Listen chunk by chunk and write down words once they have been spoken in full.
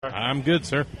I'm good,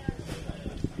 sir.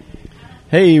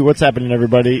 Hey, what's happening,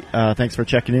 everybody? Thanks for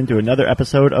checking into another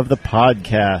episode of the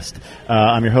podcast.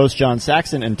 I'm your host, John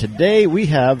Saxon, and today we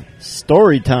have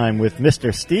story time with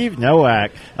Mr. Steve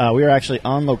Nowak. We are actually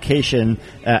on location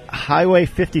at Highway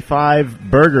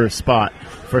 55 Burger Spot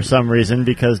for some reason,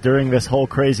 because during this whole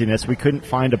craziness, we couldn't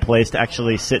find a place to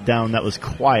actually sit down that was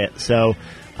quiet. So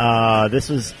this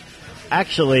was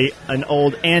actually an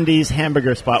old Andy's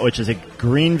hamburger spot, which is a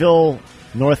Greenville,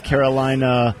 North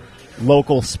Carolina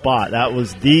local spot. That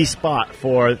was the spot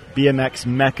for BMX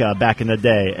Mecca back in the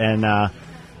day, and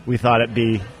we thought it'd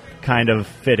be kind of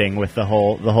fitting with the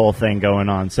whole thing going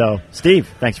on. So, Steve,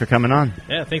 thanks for coming on.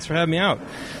 Yeah, thanks for having me out.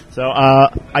 So,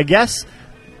 I guess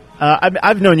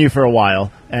I've known you for a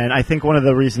while, and I think one of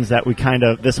the reasons that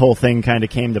this whole thing kind of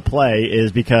came to play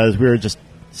is because we were just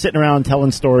sitting around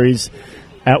telling stories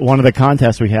at one of the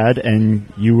contests we had, and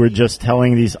you were just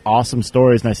telling these awesome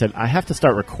stories, and I said, I have to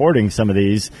start recording some of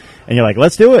these, and you're like,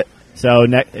 let's do it. So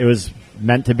it was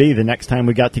meant to be the next time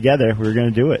we got together, we were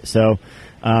going to do it. So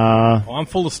I'm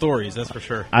full of stories, that's for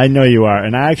sure. I know you are,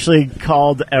 and I actually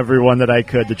called everyone that I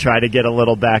could to try to get a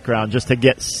little background, just to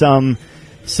get some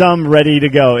ready to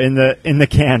go in the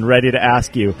can, ready to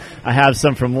ask you. I have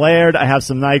some from Laird, I have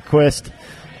some Nyquist.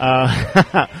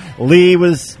 Lee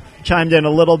was chimed in a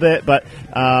little bit, but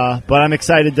I'm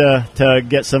excited to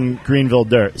get some Greenville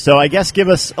dirt. So I guess give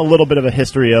us a little bit of a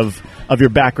history of your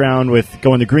background with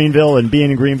going to Greenville and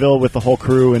being in Greenville with the whole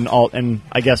crew and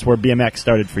I guess where BMX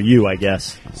started for you, I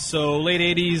guess. So late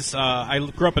 80s, I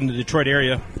grew up in the Detroit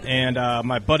area, and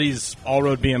my buddies all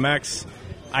rode BMX.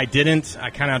 I didn't. I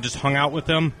kind of just hung out with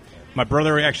them. My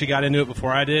brother actually got into it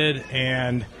before I did,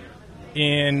 and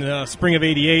in spring of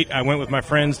 88, I went with my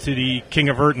friends to the King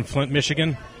of Vert in Flint,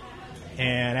 Michigan,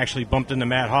 and actually bumped into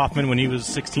Matt Hoffman when he was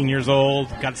 16 years old.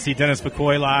 Got to see Dennis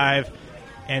McCoy live,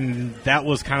 and that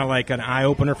was kind of like an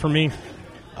eye-opener for me.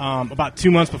 About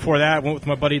 2 months before that, I went with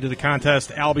my buddy to the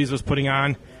contest Albies was putting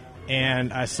on,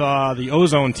 and I saw the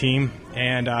Ozone team,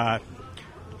 and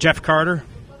Jeff Cotter,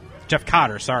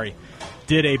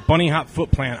 did a bunny hop foot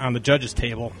plant on the judges'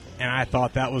 table, and I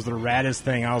thought that was the raddest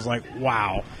thing. I was like,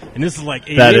 wow. And this is like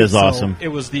 88, that is awesome. So it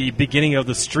was the beginning of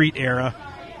the street era,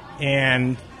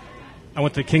 and I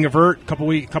went to King of Vert a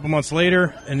couple months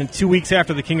later, and then 2 weeks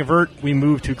after the King of Vert, we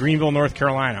moved to Greenville, North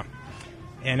Carolina.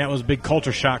 And that was a big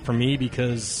culture shock for me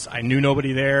because I knew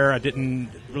nobody there. I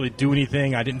didn't really do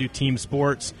anything. I didn't do team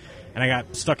sports. And I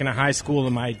got stuck in a high school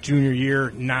in my junior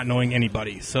year not knowing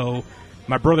anybody. So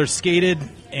my brother skated,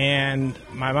 and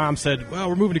my mom said, well,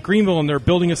 we're moving to Greenville, and they're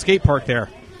building a skate park there.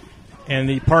 And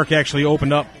the park actually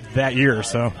opened up that year,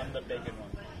 so.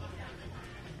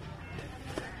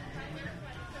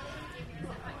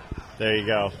 There you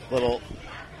go.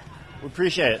 We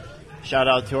appreciate it. Shout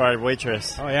out to our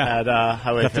waitress. Oh yeah, at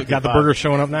Highway 55. Got the burgers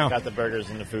showing up now. Got the burgers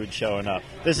and the food showing up.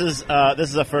 This is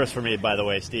a first for me, by the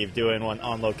way, Steve, doing one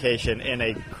on location in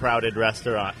a crowded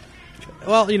restaurant.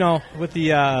 Well, with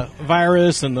the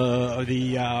virus and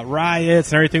the riots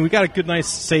and everything, we got a good, nice,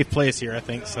 safe place here, I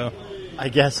think. So. I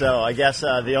guess so. I guess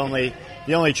the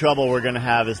only trouble we're going to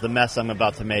have is the mess I'm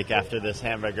about to make after this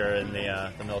hamburger and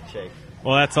the milkshake.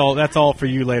 Well, that's all for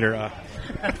you later.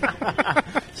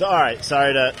 So, all right.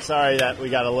 Sorry that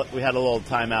we had a little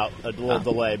timeout, a little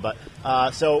delay. But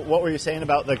so, what were you saying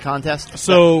about the contest?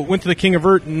 So, went to the King of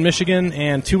Vert in Michigan,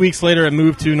 and 2 weeks later, I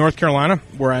moved to North Carolina,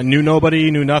 where I knew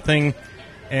nobody, knew nothing,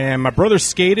 and my brother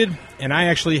skated, and I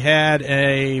actually had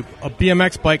a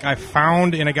BMX bike I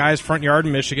found in a guy's front yard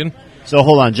in Michigan. So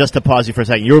hold on, just to pause you for a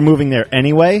second. You were moving there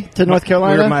anyway to North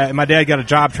Carolina? My dad got a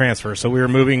job transfer, so we were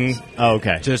moving. Oh,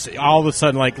 okay. Just all of a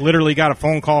sudden, literally got a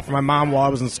phone call from my mom while I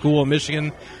was in school in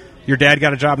Michigan. Your dad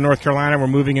got a job in North Carolina. We're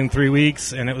moving in 3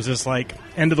 weeks, and it was just like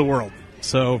end of the world.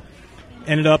 So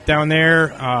ended up down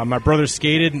there. My brother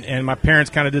skated, and my parents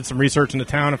kind of did some research in the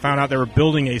town and found out they were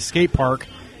building a skate park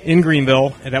in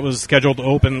Greenville, and that was scheduled to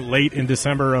open late in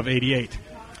December of 88.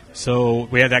 So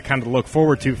we had that kind of to look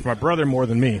forward to for my brother more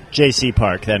than me. JC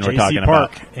Park, then we're talking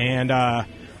about. JC Park. And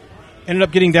ended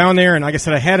up getting down there, and like I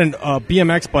said, I had a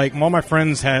BMX bike. All my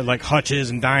friends had like hutches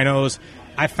and dynos.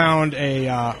 I found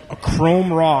a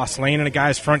Chrome Ross laying in a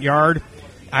guy's front yard.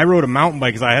 I rode a mountain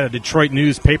bike because I had a Detroit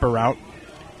News paper route.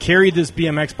 Carried this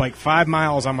BMX bike 5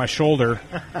 miles on my shoulder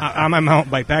on my mountain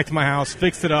bike back to my house,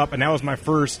 fixed it up, and that was my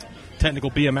first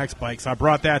technical BMX bike. So I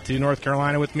brought that to North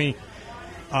Carolina with me.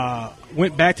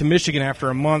 Went back to Michigan after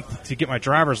a month to get my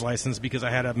driver's license because I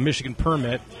had a Michigan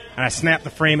permit, and I snapped the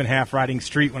frame in half riding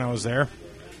street when I was there.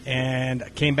 And I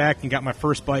came back and got my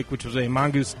first bike, which was a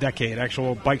Mongoose Decade,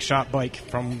 actual bike shop bike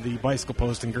from the Bicycle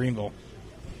Post in Greenville.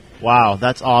 Wow,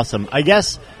 that's awesome. I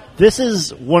guess this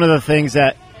is one of the things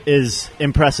that is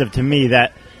impressive to me,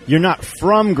 that you're not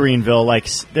from Greenville. Like,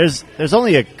 there's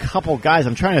only a couple guys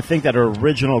I'm trying to think that are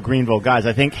original Greenville guys.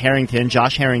 I think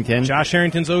Josh Harrington. Josh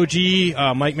Harrington's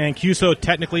OG. Mike Mancuso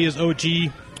technically is OG.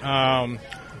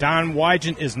 Don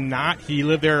Wygant is not. He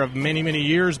lived there of many, many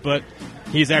years, but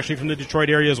he's actually from the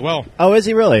Detroit area as well. Oh, is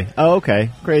he really? Oh,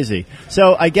 okay. Crazy.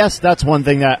 So I guess that's one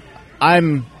thing that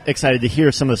I'm excited to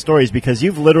hear some of the stories, because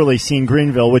you've literally seen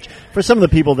Greenville, which for some of the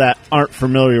people that aren't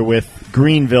familiar with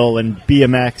Greenville and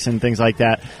BMX and things like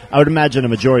that, I would imagine a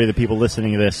majority of the people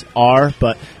listening to this are,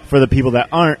 but for the people that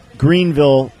aren't,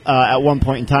 Greenville at one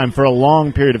point in time, for a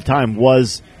long period of time,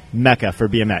 was Mecca for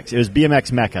BMX. It was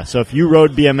BMX Mecca. So if you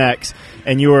rode BMX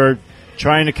and you were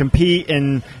trying to compete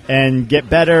and get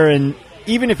better, and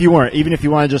even if you weren't, even if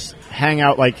you want to just hang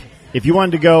out, like if you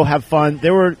wanted to go have fun,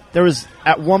 there was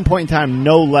at one point in time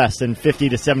no less than 50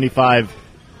 to 75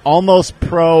 almost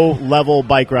pro level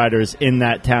bike riders in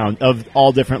that town of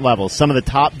all different levels. Some of the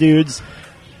top dudes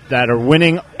that are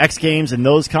winning X Games and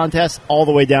those contests, all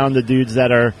the way down to dudes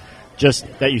that are just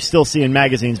that you still see in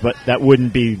magazines, but that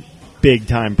wouldn't be big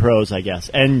time pros, I guess.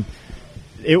 And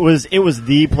it was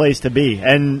the place to be.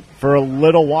 And for a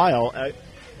little while,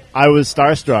 I was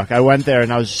starstruck. I went there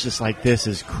and I was just like, this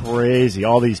is crazy,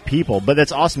 all these people. But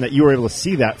it's awesome that you were able to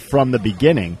see that from the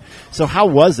beginning. So how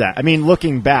was that? I mean,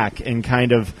 looking back and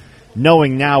kind of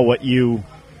knowing now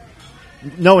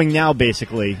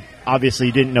basically, obviously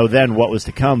you didn't know then what was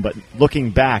to come, but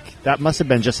looking back, that must have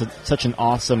been just such an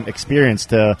awesome experience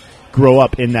to grow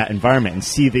up in that environment and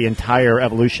see the entire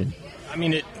evolution. I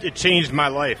mean, it changed my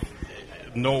life.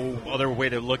 No other way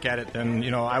to look at it than,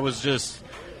 I was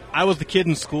the kid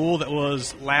in school that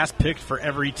was last picked for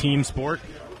every team sport.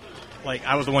 Like,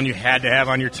 I was the one you had to have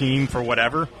on your team for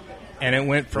whatever. And it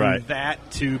went from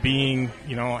that to being,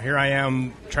 here I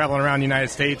am traveling around the United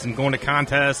States and going to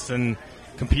contests and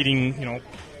competing,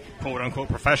 quote unquote,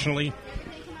 professionally.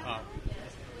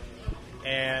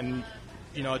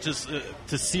 Just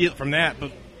to see it from that.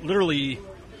 But literally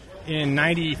in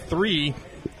 93,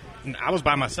 I was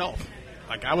by myself.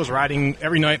 Like, I was riding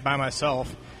every night by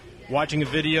myself, watching a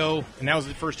video, and that was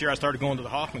the first year I started going to the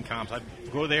Hoffman comps. I'd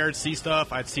go there and see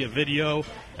stuff, I'd see a video,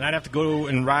 and I'd have to go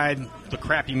and ride the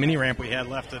crappy mini ramp we had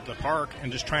left at the park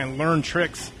and just try and learn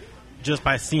tricks just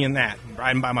by seeing that,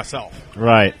 riding by myself.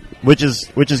 Right, which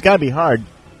has got to be hard,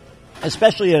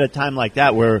 especially at a time like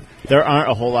that where there aren't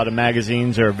a whole lot of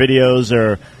magazines or videos,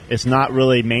 or it's not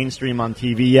really mainstream on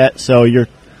TV yet, so you're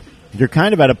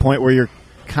kind of at a point where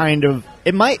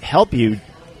it might help you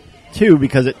too,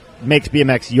 because it makes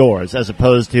BMX yours, as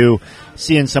opposed to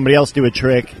seeing somebody else do a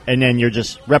trick and then you're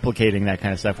just replicating that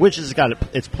kind of stuff, which has got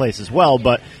its place as well,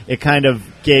 but it kind of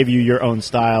gave you your own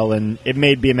style and it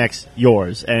made BMX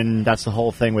yours, and that's the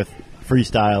whole thing with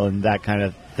freestyle and that kind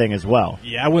of thing as well.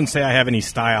 Yeah, I wouldn't say I have any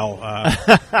style.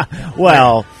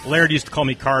 Well, Laird used to call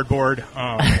me cardboard.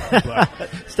 But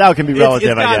style can be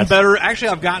relative, I guess. It's gotten better. Actually,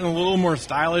 I've gotten a little more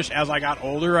stylish as I got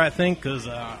older, I think, because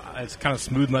I just kind of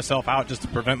smoothed myself out just to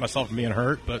prevent myself from being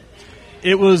hurt. But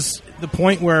it was the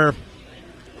point where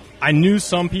I knew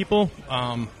some people.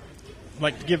 You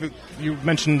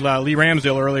mentioned Lee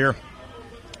Ramsdale earlier.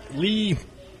 Lee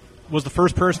was the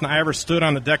first person I ever stood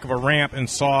on the deck of a ramp and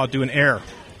saw do an air.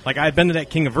 Like, I had been to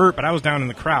that King of Vert, but I was down in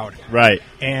the crowd. Right.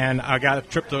 And I got a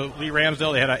trip to Lee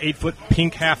Ramsdale. They had an 8-foot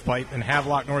pink half pipe in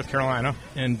Havelock, North Carolina.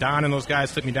 And Don and those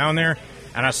guys took me down there,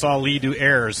 and I saw Lee do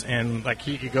airs. And, like,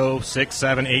 he could go 6,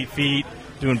 7, 8 feet,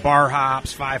 doing bar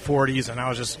hops, 540s, and I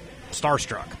was just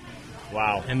starstruck.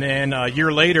 Wow. And then a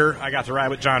year later, I got to ride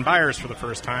with John Byers for the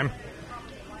first time.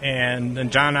 And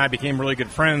then John and I became really good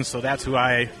friends, so that's who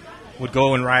I would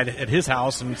go and ride at his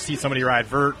house and see somebody ride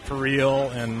vert for real.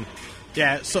 And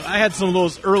yeah, so I had some of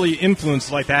those early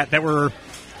influences like that were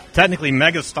technically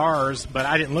mega stars, but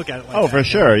I didn't look at it like that. Oh, for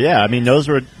sure, yeah. I mean, those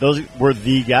were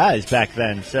the guys back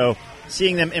then. So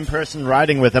seeing them in person,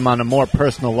 riding with them on a more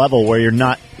personal level where you're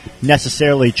not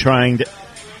necessarily trying to...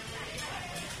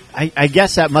 I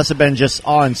guess that must have been just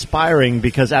awe-inspiring,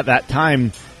 because at that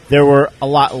time there were a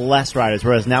lot less riders,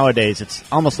 whereas nowadays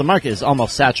the market is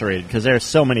almost saturated because there are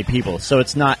so many people. So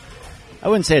it's not... I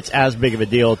wouldn't say it's as big of a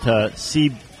deal to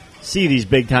see these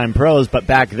big-time pros, but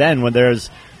back then, when there's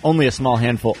only a small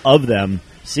handful of them,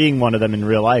 seeing one of them in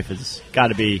real life has got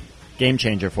to be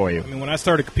game-changer for you. I mean, when I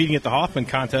started competing at the Hoffman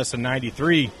contest in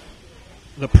 93,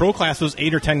 the pro class was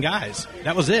 8 or 10 guys.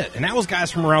 That was it. And that was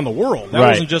guys from around the world. That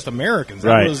wasn't just Americans.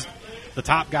 That was the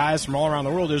top guys from all around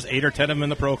the world. There's 8 or 10 of them in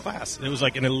the pro class. It was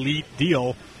like an elite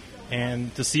deal.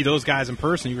 And to see those guys in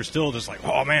person, you were still just like,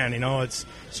 oh, man, it's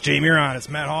Jay Miron, it's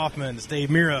Matt Hoffman, it's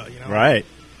Dave Mira. Right.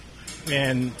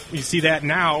 And you see that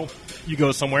now, you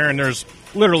go somewhere and there's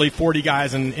literally 40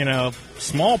 guys in a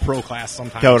small pro class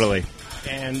sometimes. Totally.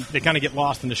 And they kind of get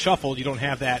lost in the shuffle. You don't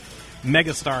have that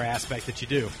megastar aspect that you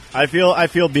do. I feel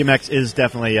BMX is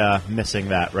definitely missing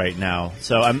that right now.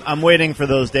 So I'm waiting for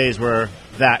those days where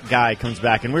that guy comes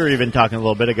back. And we were even talking a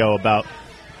little bit ago about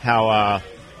how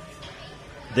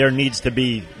there needs to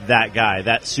be that guy,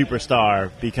 that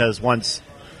superstar, because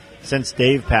since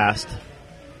Dave passed,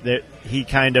 there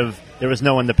was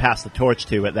no one to pass the torch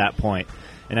to at that point.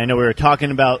 And I know we were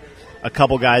talking about a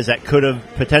couple guys that could have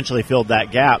potentially filled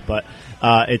that gap, but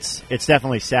it's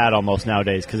definitely sad almost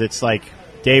nowadays, because it's like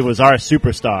Dave was our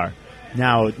superstar.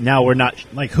 Now we're not,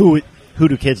 like, who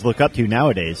do kids look up to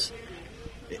nowadays?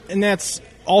 And that's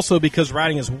also because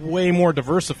riding is way more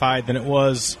diversified than it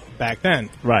was back then.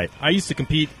 Right. I used to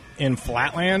compete in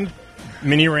flatland,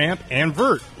 mini ramp, and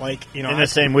vert, in the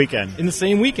same weekend. In the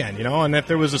same weekend, and if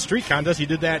there was a street contest, you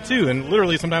did that too. And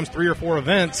literally sometimes 3 or 4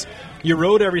 events, you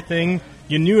rode everything,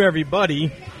 you knew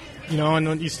everybody,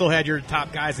 and you still had your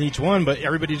top guys in each one, but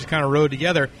everybody just kind of rode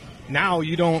together. Now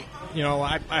you don't,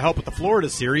 I help with the Florida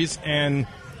series, and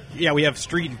yeah, we have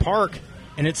street and park,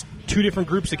 and it's 2 different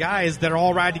groups of guys that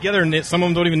all ride together, and some of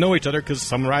them don't even know each other because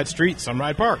some ride street, some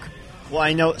ride park. Well,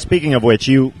 I know, speaking of which,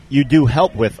 you do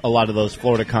help with a lot of those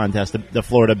Florida contests, the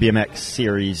Florida BMX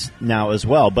series now as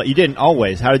well, but you didn't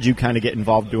always. How did you kind of get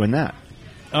involved doing that?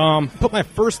 Put my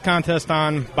first contest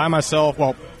on by myself.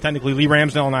 Well, technically Lee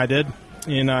Ramsdale and I did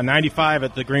in 95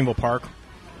 at the Greenville Park.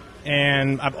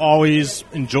 And I've always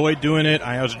enjoyed doing it.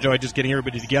 I always enjoy just getting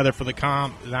everybody together for the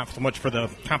comp, not so much for the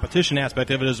competition aspect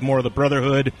of it, as more of the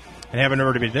brotherhood and having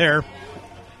everybody there.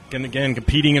 And again,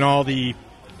 competing in all the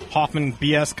Hoffman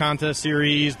BS contest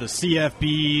series, the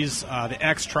CFBs, the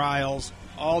X Trials,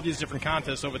 all these different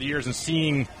contests over the years, and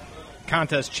seeing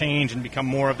contests change and become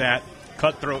more of that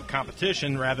cutthroat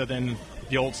competition rather than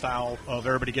the old style of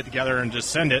everybody get together and just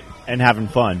send it. And having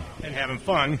fun.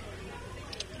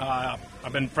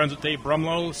 I've been friends with Dave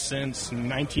Brumlow since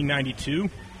 1992,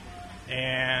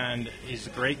 and he's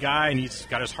a great guy, and he's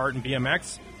got his heart in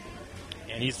BMX.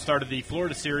 And he started the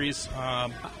Florida series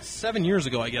 7 years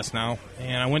ago, I guess now.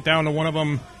 And I went down to one of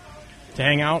them to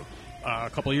hang out a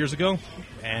couple of years ago,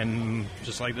 and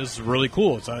just like, this is really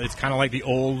cool. It's kind of like the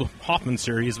old Hoffman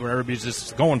series where everybody's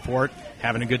just going for it,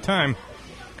 having a good time.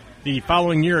 The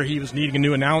following year, he was needing a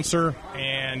new announcer,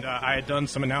 and I had done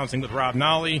some announcing with Rob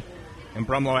Nolly, and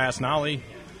Brumlow asked Nolly,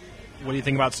 what do you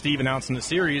think about Steve announcing the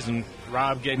series? And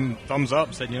Rob gave him thumbs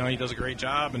up, said, he does a great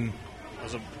job, and it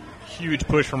was a huge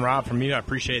push from Rob from me. I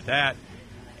appreciate that.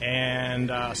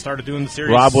 And started doing the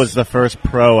series. Rob was the first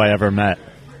pro I ever met.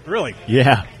 Really?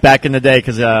 Yeah, back in the day,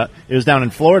 because it was down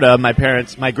in Florida. My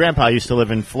grandpa used to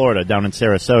live in Florida, down in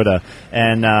Sarasota,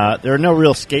 and there are no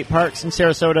real skate parks in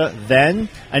Sarasota then.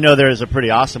 I know there is a pretty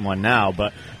awesome one now,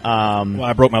 but well,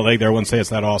 I broke my leg there. I wouldn't say it's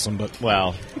that awesome, but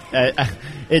well,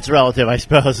 it's relative, I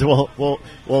suppose.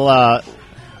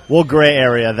 We'll gray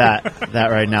area that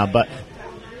right now, but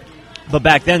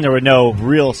back then there were no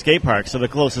real skate parks. So the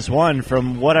closest one,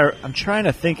 from what I'm trying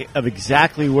to think of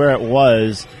exactly where it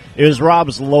was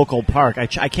Rob's local park. I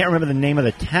can't remember the name of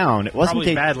the town. It wasn't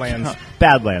probably Badlands.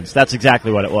 Badlands. That's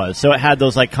exactly what it was. So it had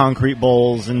those like concrete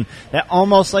bowls and that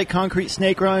almost like concrete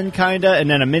snake run kinda, and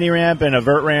then a mini ramp and a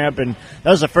vert ramp, and that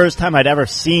was the first time I'd ever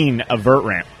seen a vert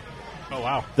ramp. Oh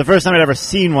wow! The first time I'd ever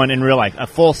seen one in real life, a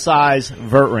full size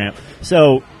vert ramp.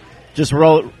 So just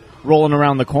rolling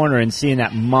around the corner and seeing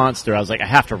that monster, I was like, I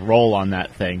have to roll on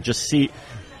that thing. Just see.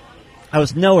 I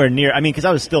was nowhere near. I mean, because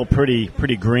I was still pretty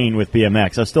green with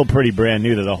BMX. I was still pretty brand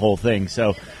new to the whole thing.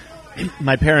 So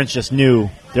my parents just knew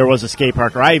there was a skate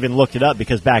park, or I even looked it up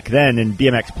because back then in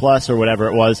BMX Plus or whatever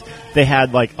it was, they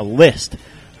had like a list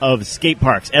of skate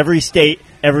parks. Every state,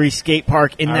 every skate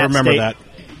park in that state. I remember that.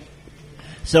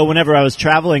 So whenever I was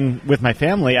traveling with my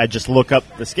family, I'd just look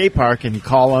up the skate park and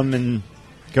call them and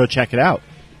go check it out.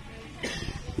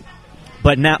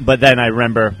 But then I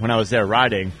remember when I was there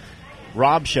riding,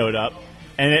 Rob showed up,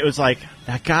 and it was like,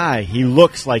 that guy, he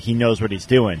looks like he knows what he's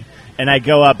doing. And I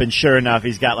go up, and sure enough,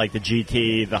 he's got like the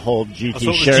GT, the whole GT so it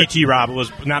was shirt. GT Rob. It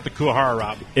was not the Kuwahara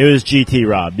Rob. It was GT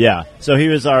Rob, yeah. So he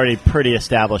was already pretty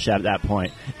established at that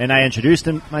point. And I introduced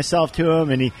myself to him,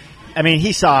 and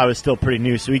he saw I was still pretty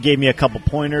new, so he gave me a couple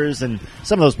pointers, and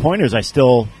some of those pointers I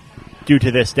still do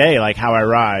to this day, like how I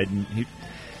ride. And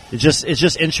it's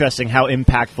just interesting how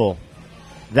impactful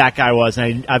that guy was,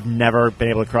 and I've never been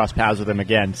able to cross paths with him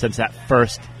again since that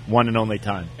first one and only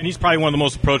time. And he's probably one of the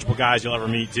most approachable guys you'll ever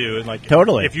meet, too. And like,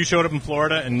 Totally. If you showed up in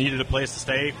Florida and needed a place to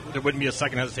stay, there wouldn't be a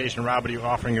second hesitation around but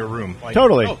offering you a room. Like,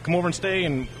 Totally. Oh, come over and stay,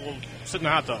 and we'll sit in the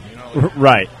hot tub. You know?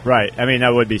 Right. I mean,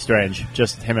 that would be strange.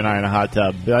 Just him and I in a hot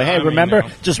tub. Be like, hey, remember? No.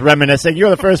 Just reminiscing. You're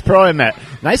the first pro I met.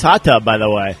 Nice hot tub, by the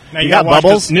way. Now you got got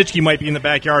bubbles? Nitschke might be in the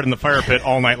backyard in the fire pit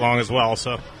all night long as well,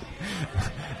 so...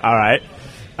 All right.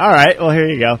 Well, here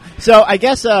you go. So I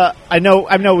guess I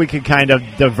know we could kind of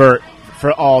divert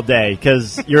for all day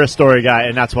because you're a story guy,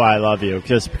 and that's why I love you.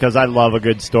 Just because I love a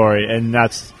good story,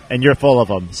 and you're full of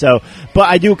them. So, but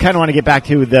I do kind of want to get back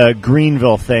to the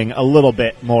Greenville thing a little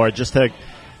bit more, just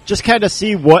kind of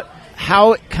see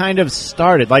how it kind of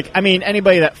started. Like, I mean,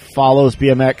 anybody that follows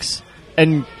BMX,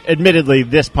 and admittedly,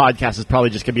 this podcast is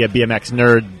probably just going to be a BMX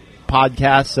nerd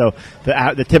podcast, so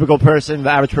the typical person,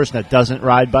 the average person that doesn't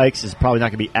ride bikes is probably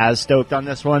not going to be as stoked on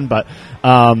this one, but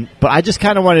I just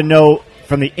kind of want to know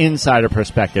from the insider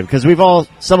perspective, because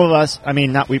some of us, I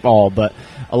mean, not we've all, but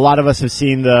a lot of us have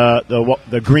seen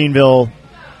the Greenville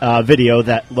video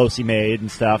that Losi made and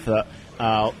stuff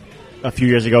a few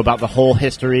years ago about the whole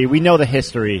history. We know the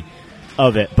history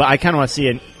of it, but I kind of want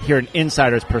to hear an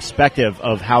insider's perspective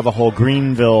of how the whole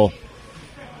Greenville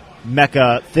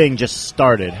Mecca thing just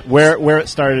started, where it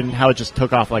started and how it just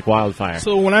took off like wildfire.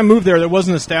 So when I moved there was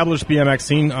an established BMX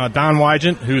scene. Don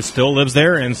Wygant, who still lives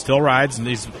there and still rides, and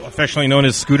he's affectionately known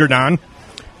as Scooter Don.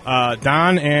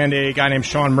 Don and a guy named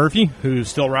Sean Murphy, who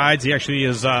still rides. He actually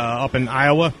is up in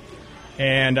Iowa.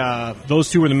 And those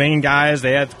two were the main guys.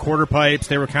 They had the quarter pipes.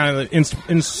 They were kind of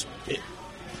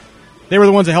they were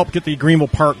the ones that helped get the Greenville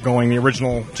Park going, the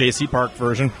original JC Park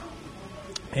version.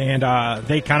 And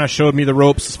they kind of showed me the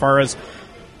ropes as far as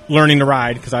learning to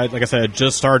ride, because like I said, I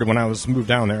just started when I was moved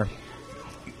down there.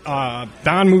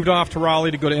 Don moved off to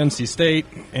Raleigh to go to NC State,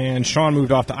 and Sean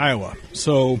moved off to Iowa.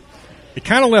 So it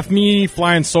kind of left me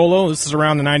flying solo. This is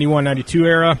around the 91, 92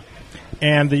 era.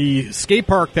 And the skate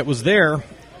park that was there,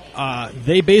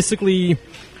 they basically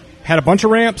had a bunch of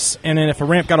ramps, and then if a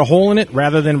ramp got a hole in it,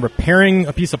 rather than repairing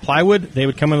a piece of plywood, they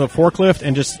would come into the forklift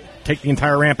and just take the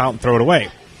entire ramp out and throw it away.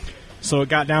 So it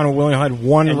got down to we only had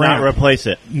one and ramp.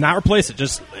 Not replace it.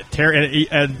 Just tear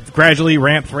it. Gradually,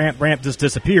 ramp just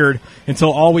disappeared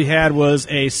until all we had was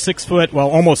a 6 foot, well,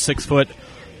 almost 6 foot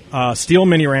steel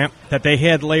mini ramp that they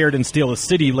had layered in steel. The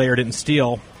city layered it in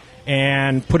steel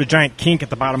and put a giant kink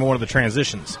at the bottom of one of the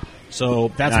transitions. So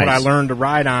that's nice. What I learned to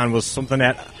ride on, was something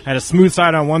that had a smooth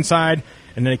side on one side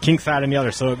and then a kink side on the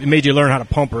other. So it made you learn how to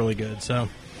pump really good. So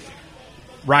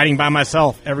riding by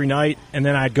myself every night, and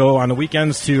then I'd go on the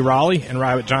weekends to Raleigh and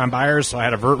ride with John Byers, so I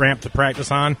had a vert ramp to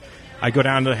practice on. I'd go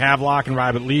down to Havelock and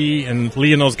ride with Lee, and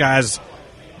Lee and those guys,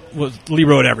 Lee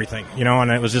rode everything,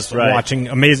 and it was just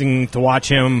amazing to watch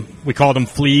him. We called him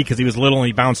Flea because he was little and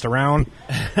he bounced around,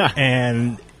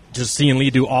 and just seeing Lee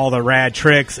do all the rad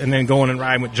tricks, and then going and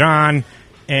riding with John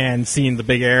and seeing the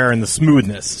big air and the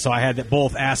smoothness. So I had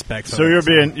both aspects. So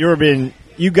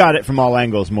you got it from all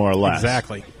angles, more or less.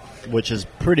 Exactly. Which is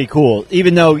pretty cool,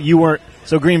 even though you weren't.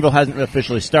 So Greenville hasn't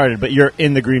officially started, but you're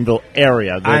in the Greenville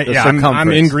area.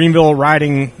 I'm in Greenville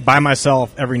riding by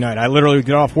myself every night. I literally would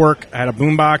get off work. I had a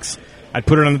boombox. I'd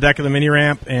put it on the deck of the mini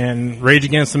ramp and Rage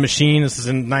Against the Machine. This is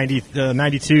in 92,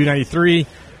 93.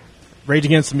 Rage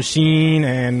Against the Machine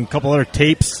and a couple other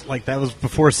tapes. Like, that was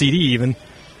before CD even.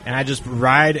 And I just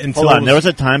ride until... Hold on, there was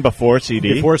a time before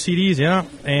CD? Before CDs, yeah.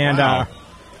 And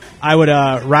I would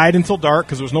ride until dark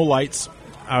because there was no lights.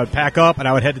 I would pack up, and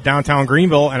I would head to downtown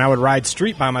Greenville, and I would ride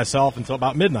street by myself until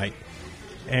about midnight.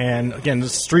 And, again, the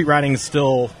street riding is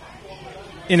still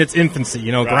in its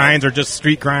infancy. Grinds are just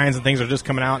street grinds, and things are just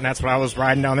coming out, and that's what I was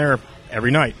riding down there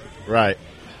every night. Right.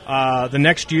 The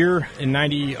next year, in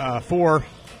 94,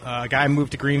 a guy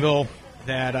moved to Greenville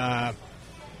that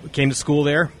came to school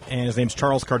there, and his name's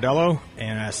Charles Cardello,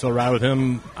 and I still ride with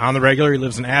him on the regular. He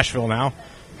lives in Asheville now.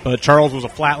 But Charles was a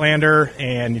flatlander,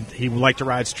 and he would like to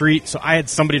ride street, so I had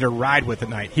somebody to ride with at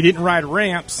night. He didn't ride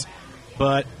ramps,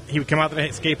 but he would come out to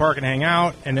the skate park and hang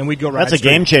out, and then we'd go ride That's a street.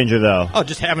 Game changer, though. Oh,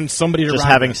 just having somebody to ride Just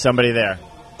having with somebody there.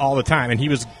 all the time, and he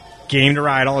was game to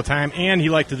ride all the time, and he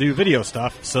liked to do video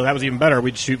stuff, so that was even better.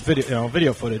 We'd shoot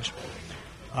video footage.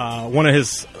 One of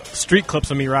his street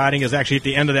clips of me riding is actually at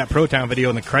the end of that Pro Town video.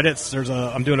 In the credits,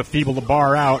 I'm doing a Feeble to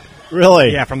Bar Out.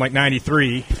 Really? Yeah, from like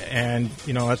 93, and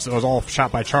it was all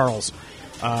shot by Charles.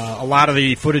 A lot of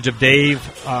the footage of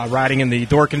Dave riding in the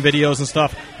Dorkin videos and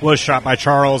stuff was shot by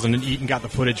Charles, and then Eaton got the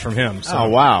footage from him. So, oh,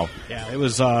 wow. Yeah, it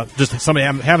was just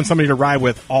having somebody to ride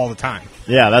with all the time.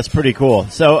 Yeah, that's pretty cool.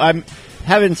 So I'm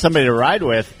having somebody to ride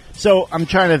with. So I'm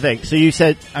trying to think. So you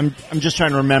said I'm just trying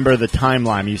to remember the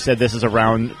timeline. You said this is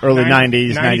around early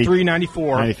 90s, 93,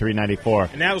 94. 93, 94.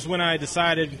 And that was when I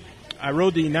decided I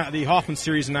rode the Hoffman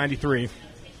series in 93.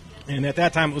 And at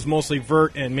that time it was mostly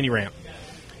vert and mini ramp.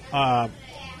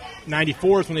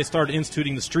 94 is when they started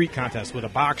instituting the street contest with a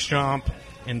box jump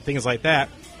and things like that.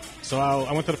 So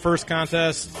I went to the first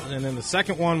contest, and then the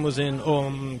second one was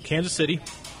in Kansas City.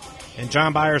 And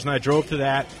John Byers and I drove to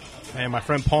that, and my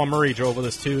friend Paul Murray drove with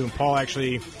us too. And Paul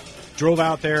actually drove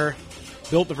out there,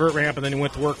 built the vert ramp, and then he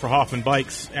went to work for Hoffman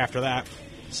Bikes after that.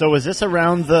 So was this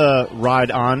around the Ride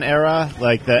On era,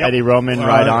 like the Eddie Roman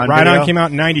Ride On Ride video? On came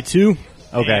out in 92.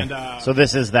 Okay, and, so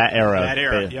this is that era. That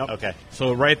era, yep. Okay.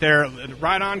 So right there,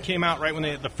 Ride On came out right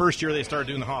when the first year they started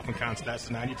doing the Hoffman contest. That's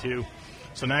 92.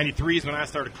 So 93 is when I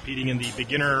started competing in the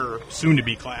beginner,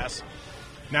 soon-to-be class.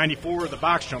 94, the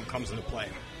box jump comes into play.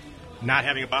 Not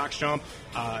having a box jump,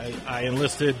 I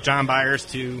enlisted John Byers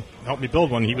to help me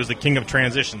build one. He was the king of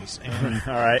transitions. And,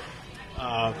 all right.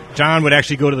 John would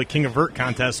actually go to the King of Vert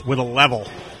contest with a level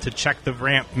to check the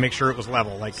ramp to make sure it was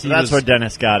level. So that's where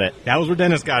Dennis got it. That was where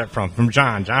Dennis got it from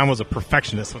John. John was a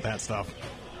perfectionist with that stuff.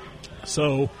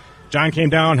 So John came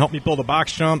down, helped me build a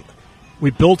box jump. We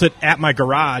built it at my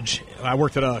garage. I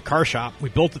worked at a car shop. We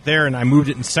built it there, and I moved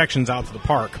it in sections out to the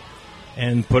park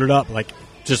and put it up. Like,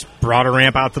 just brought a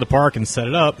ramp out to the park and set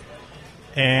it up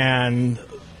and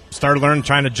started learning,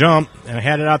 trying to jump. And I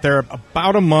had it out there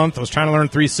about a month. I was trying to learn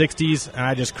 360s, and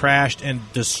I just crashed and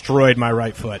destroyed my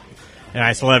right foot. And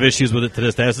I still have issues with it to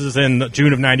this day. This is in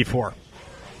June of 94.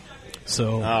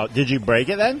 So, did you break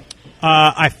it then?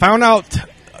 I found out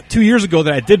 2 years ago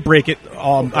that I did break it.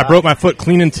 I broke my foot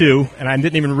clean in two, and I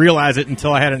didn't even realize it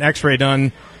until I had an x-ray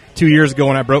done 2 years ago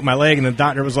when I broke my leg, and the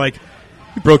doctor was like,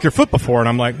 "You broke your foot before." And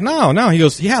I'm like, no. He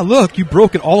goes, "Yeah, look, you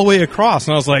broke it all the way across."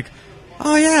 And I was like,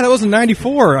 "Oh, yeah, that was in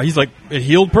 94. He's like, "It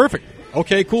healed perfect."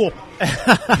 Okay, cool.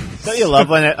 Don't you love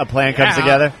when a plan comes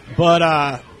together? But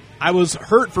I was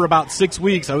hurt for about 6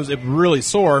 weeks. I was really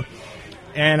sore.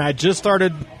 And I just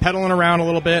started pedaling around a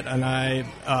little bit, and I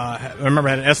remember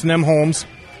I had an S&M Holmes,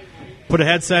 put a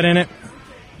headset in it,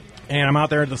 and I'm out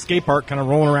there at the skate park kind of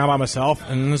rolling around by myself,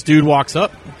 and this dude walks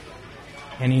up,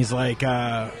 and he's like,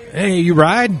 "Hey, you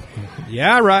ride?"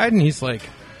 "Yeah, I ride." And he's like,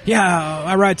 "Yeah,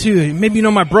 I ride too. Maybe you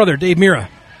know my brother, Dave Mira."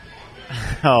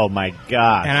 Oh, my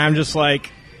God. And I'm just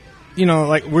like,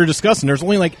 like we're discussing, there's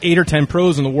only like 8 or 10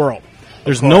 pros in the world.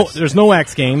 There's no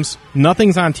X Games.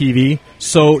 Nothing's on TV.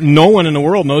 So no one in the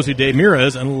world knows who Dave Mira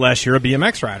is unless you're a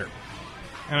BMX rider.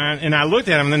 And I looked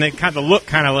at him, and then the look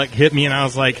kind of like hit me, and I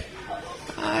was like,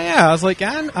 "Oh, yeah." I was like,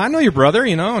 I know your brother,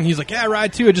 And he's like, "Yeah, I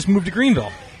ride too. I just moved to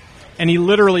Greenville." And he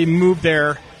literally moved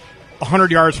there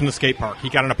 100 yards from the skate park. He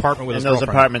got an apartment with his girlfriend. And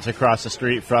those apartments across the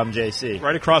street from JC.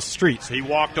 Right across the street. So he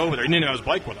walked over there. He didn't have his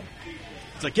bike with him.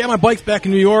 He's like, "Yeah, my bike's back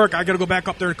in New York. I got to go back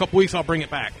up there in a couple weeks. I'll bring it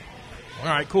back." All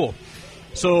right, cool.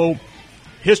 So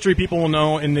history people will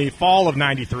know, in the fall of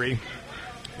 93,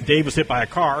 Dave was hit by a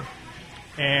car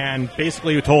and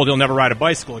basically told he'll never ride a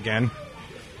bicycle again.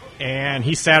 And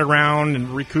he sat around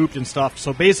and recouped and stuff.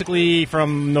 So basically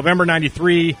from November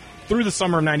 93 through the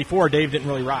summer of 94, Dave didn't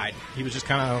really ride. He was just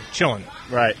kind of chilling.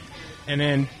 Right. And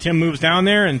then Tim moves down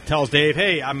there and tells Dave,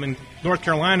 "Hey, I'm in North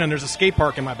Carolina and there's a skate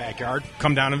park in my backyard.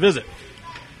 Come down and visit."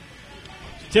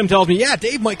 Tim tells me, "Yeah,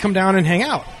 Dave might come down and hang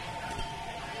out."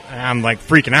 And I'm like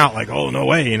freaking out, like, "Oh, no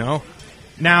way,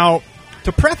 Now,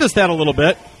 to preface that a little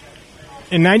bit,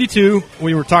 in 92,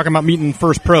 we were talking about meeting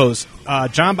first pros.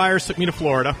 John Byers took me to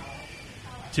Florida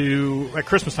at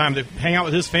Christmas time to hang out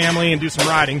with his family and do some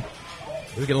riding.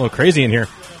 We're getting a little crazy in here.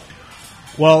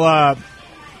 Well,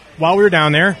 while we were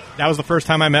down there, that was the first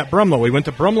time I met Brumlow. We went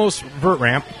to Brumlow's vert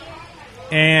ramp,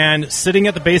 and sitting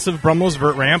at the base of Brumlow's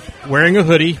vert ramp, wearing a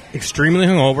hoodie, extremely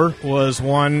hungover, was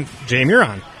one Jay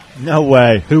Muron. No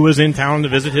way. Who was in town to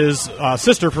visit his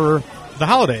sister for the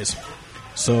holidays.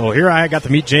 So here I got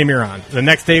to meet Jay Muron. The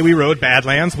next day we rode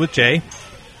Badlands with Jay.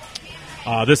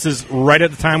 This is right at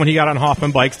the time when he got on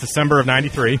Hoffman bikes, December of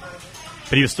 93.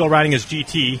 But he was still riding his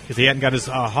GT because he hadn't got his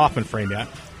Hoffman frame yet.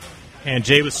 And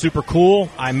Jay was super cool.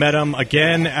 I met him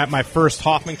again at my first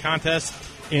Hoffman contest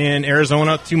in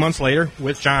Arizona 2 months later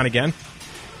with John again.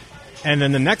 And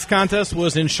then the next contest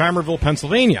was in Shimerville,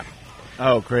 Pennsylvania.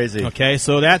 Oh, crazy. Okay,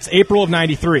 so that's April of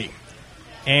 93.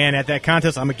 And at that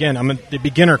contest, I'm in the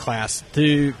beginner class.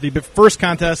 The first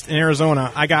contest in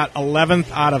Arizona, I got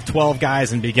 11th out of 12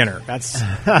 guys in beginner. I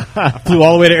flew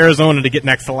all the way to Arizona to get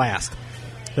next to last.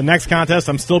 The next contest,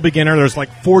 I'm still beginner. There's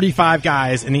like 45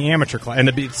 guys in the amateur class,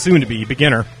 and soon to be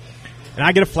beginner. And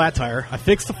I get a flat tire. I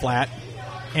fix the flat,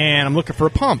 and I'm looking for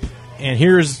a pump. And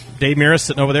here's Dave Mira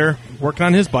sitting over there working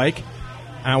on his bike.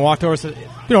 And I walked over and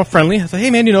said, friendly. I said,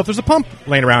 hey, man, if there's a pump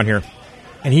laying around here?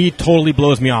 And he totally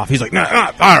blows me off. He's like,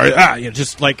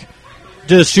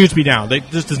 just shoots me down. They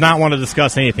just does not want to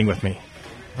discuss anything with me.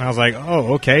 And I was like,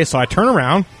 oh, okay. So I turn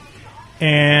around,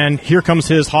 and here comes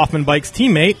his Hoffman Bikes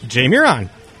teammate, Jay Miron.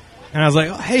 And I was like,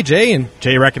 oh, hey, Jay. And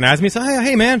Jay recognized me. He said,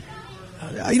 hey, man,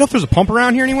 if there's a pump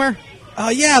around here anywhere?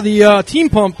 Yeah, the team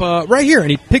pump right here. And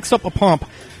he picks up a pump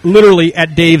literally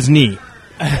at Dave's knee.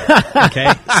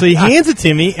 Okay? So he hands it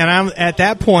to me, and I'm at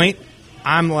that point,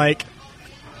 I'm like,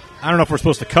 I don't know if we're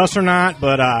supposed to cuss or not,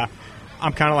 but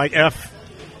I'm kind of like, F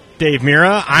Dave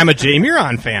Mira. I'm a Jay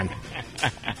Miron fan.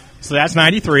 So that's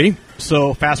 93.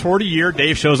 So fast forward a year,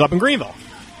 Dave shows up in Greenville.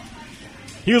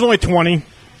 He was only 20.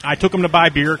 I took him to buy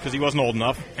beer because he wasn't old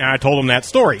enough, and I told him that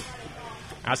story.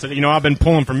 I said, I've been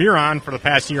pulling for Miron for the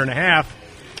past year and a half,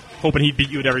 hoping he'd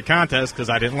beat you at every contest because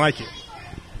I didn't like you.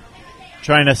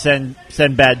 Trying to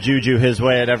send bad juju his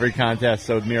way at every contest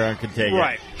so Miron could take it.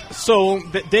 Right. So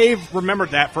Dave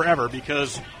remembered that forever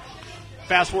because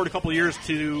fast forward a couple of years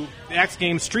to the X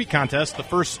Games street contest. The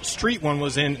first street one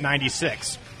was in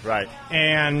 96. Right.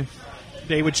 And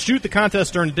they would shoot the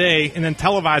contest during the day and then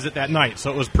televise it that night, so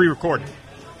it was pre-recorded.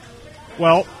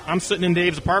 Well, I'm sitting in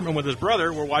Dave's apartment with his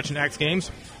brother. We're watching X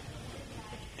Games,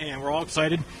 and we're all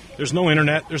excited. There's no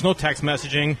internet. There's no text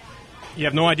messaging. You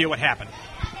have no idea what happened.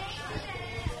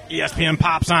 ESPN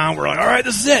pops on. We're like, all right,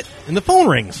 this is it. And the phone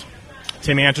rings.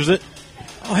 Tim answers it.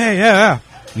 Oh, hey, yeah.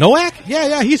 Nowak?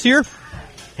 Yeah, he's here.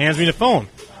 Hands me the phone.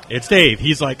 It's Dave.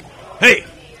 He's like, hey.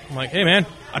 I'm like, hey, man,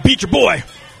 I beat your boy.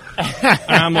 And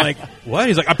I'm like, what?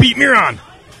 He's like, I beat Miron.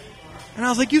 And I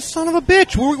was like, you son of a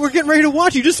bitch. We're getting ready to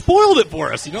watch. You just spoiled it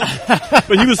for us,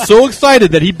 But he was so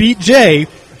excited that he beat Jay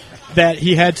that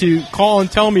he had to call and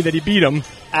tell me that he beat him.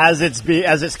 As it's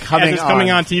coming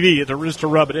on TV, just to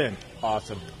rub it in.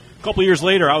 Awesome. A couple of years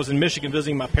later, I was in Michigan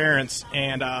visiting my parents,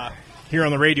 and hear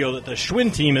on the radio that the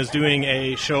Schwinn team is doing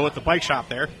a show at the bike shop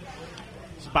there.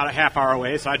 It's about a half hour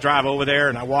away, so I drive over there,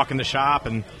 and I walk in the shop,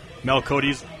 and Mel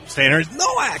Cody's standing there. He's,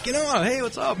 Nowak, hey,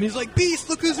 what's up? And he's like, Beast,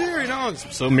 look who's here,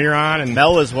 So Miron and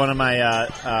Mel was one of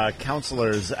my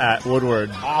counselors at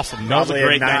Woodward. Awesome. Mel's a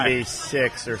great guy.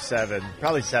 96 or 7,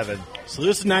 probably 7. So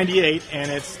this is 98, and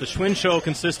it's the Schwinn show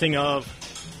consisting of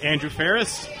Andrew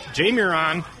Ferris, Jay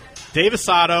Miron, Dave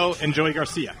Asado, and Joey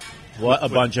Garcia. What a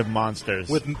bunch of monsters.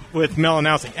 With Mel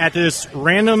announcing at this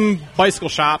random bicycle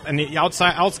shop in the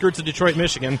outskirts of Detroit,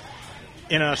 Michigan,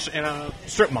 in a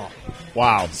strip mall.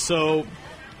 Wow. So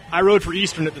I rode for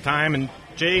Eastern at the time, and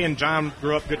Jay and John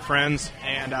grew up good friends,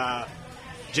 and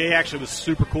Jay actually was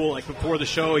super cool. Like before the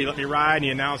show, he let me ride, and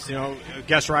he announced, a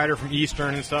guest rider from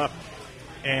Eastern and stuff.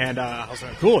 And I was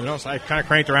like, cool, So I kind of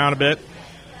cranked around a bit.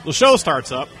 The show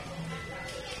starts up,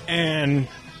 and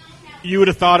you would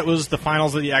have thought it was the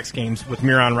finals of the X Games with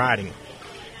Miron riding.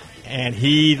 And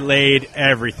he laid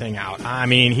everything out. I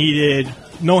mean, he did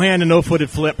no hand and no footed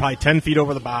flip, probably 10 feet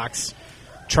over the box.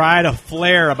 Tried a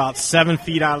flare about 7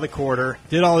 feet out of the quarter.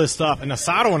 Did all this stuff. And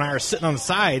Asado and I are sitting on the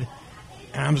side.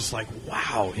 And I'm just like,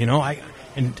 wow,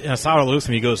 And Asado looks at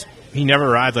me, he goes, he never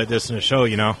rides like this in a show,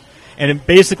 And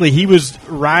basically, he was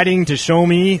riding to show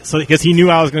me, because he knew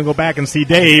I was going to go back and see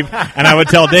Dave. And I would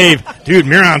tell Dave, dude,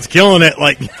 Miron's killing it.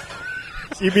 Like,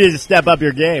 you'd be to step up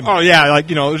your game. Oh, yeah.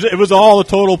 It was all a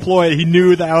total ploy. He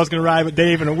knew that I was going to ride with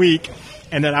Dave in a week,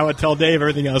 and that I would tell Dave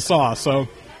everything I saw. So,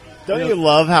 don't you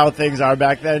love how things are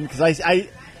back then? Because I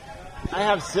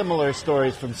have similar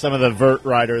stories from some of the vert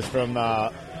riders from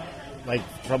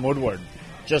Woodward.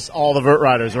 Just all the vert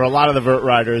riders, or a lot of the vert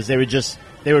riders, they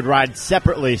would ride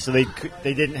separately, so they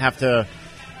didn't have to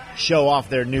show off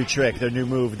their new trick, their new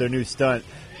move, their new stunt.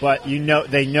 But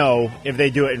they know if they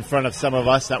do it in front of some of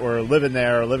us that were living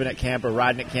there or living at camp or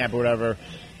riding at camp or whatever,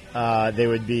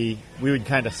 we would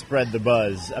kind of spread the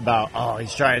buzz about, oh,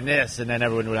 he's trying this, and then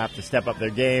everyone would have to step up their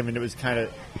game, and it's kind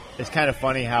of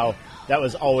funny how that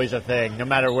was always a thing. No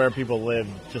matter where people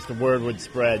lived, just the word would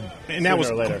spread. And that was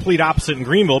complete opposite in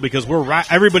Greenville because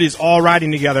everybody's all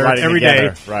riding together every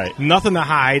day. Right. Nothing to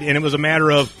hide, and it was a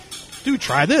matter of, dude,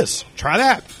 try this, try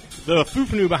that. The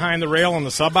Fufanu behind the rail on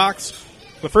the sub box.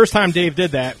 The first time Dave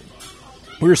did that,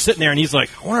 we were sitting there, and he's like,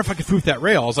 I wonder if I could foof that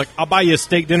rail. I was like, I'll buy you a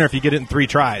steak dinner if you get it in 3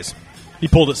 tries. He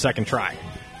pulled it second try.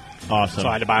 Awesome. So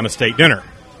I had to buy him a steak dinner.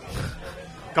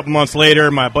 A couple months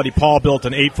later, my buddy Paul built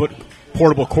an 8-foot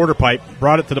portable quarter pipe,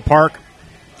 brought it to the park,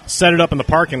 set it up in the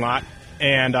parking lot,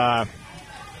 and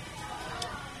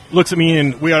looks at me,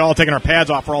 and we had all taken our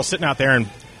pads off. We're all sitting out there, and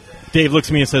Dave looks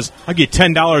at me and says, I'll give you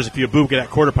 $10 if you get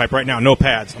that quarter pipe right now, no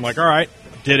pads. I'm like, all right.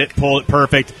 Did it, pulled it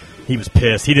perfect. He was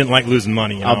pissed. He didn't like losing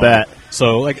money. I'll bet.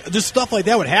 So, just stuff like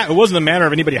that would happen. It wasn't a matter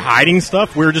of anybody hiding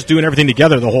stuff. We were just doing everything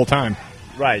together the whole time.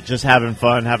 Right, just having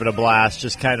fun, having a blast,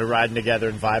 just kind of riding together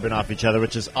and vibing off each other,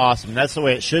 which is awesome. That's the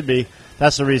way it should be.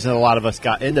 That's the reason a lot of us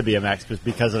got into BMX, was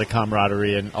because of the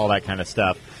camaraderie and all that kind of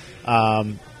stuff.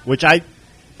 Which I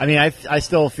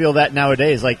still feel that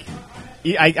nowadays. Like,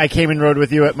 I came and rode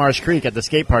with you at Marsh Creek at the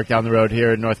skate park down the road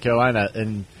here in North Carolina,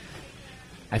 and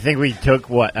I think we took,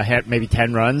 maybe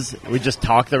 10 runs? We just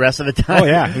talked the rest of the time. Oh,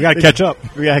 yeah. We got to catch up.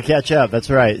 We got to catch up. That's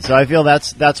right. So I feel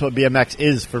that's what BMX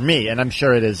is for me, and I'm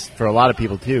sure it is for a lot of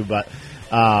people too. But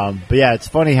yeah, it's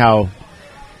funny how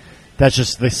that's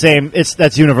just the same.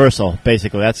 That's universal,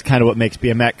 basically. That's kind of what makes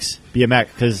BMX.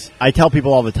 Because I tell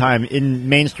people all the time, in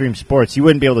mainstream sports, you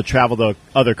wouldn't be able to travel to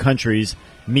other countries,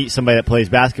 meet somebody that plays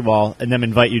basketball, and then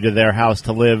invite you to their house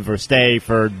to live or stay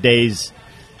for days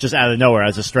just out of nowhere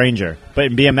as a stranger. But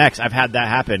in BMX, I've had that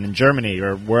happen in Germany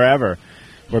or wherever,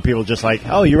 where people just like,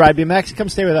 oh, you ride BMX? Come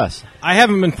stay with us. I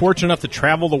haven't been fortunate enough to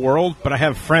travel the world, but I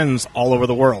have friends all over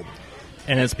the world.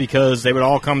 And it's because they would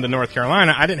all come to North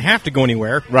Carolina. I didn't have to go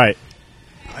anywhere. Right.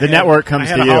 The network comes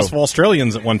to you. I had a house of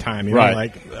Australians at one time. You know, right.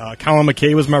 Like Colin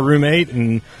McKay was my roommate,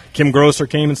 and Kim Grosser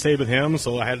came and stayed with him.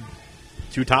 So I had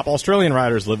 2 top Australian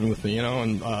riders living with me,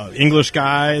 and English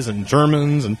guys and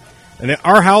Germans. And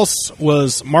our house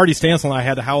was, Marty Stansel and I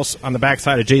had the house on the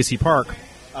backside of J.C. Park.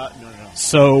 No.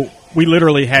 So we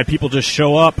literally had people just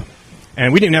show up,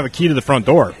 and we didn't have a key to the front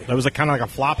door. That was kind of like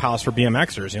a flop house for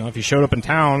BMXers. If you showed up in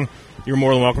town, you were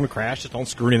more than welcome to crash. Just don't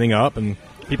screw anything up. And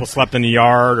people slept in the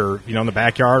yard or, in the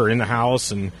backyard or in the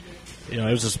house. And, it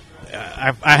was just,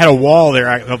 I had a wall there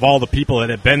of all the people that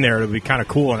had been there. It would be kind of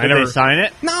cool. And Did they sign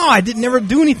it? No, I didn't never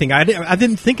do anything. I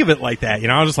didn't think of it like that.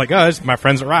 I was just like, oh, it's my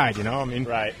friends that ride,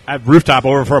 Right. I had rooftop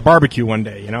over for a barbecue one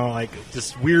day, like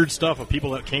this weird stuff of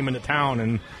people that came into town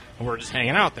and were just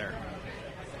hanging out there.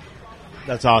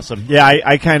 That's awesome. Yeah,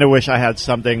 I kind of wish I had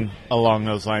something along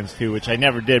those lines too, which I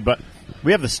never did. But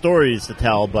we have the stories to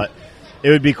tell, but it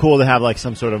would be cool to have like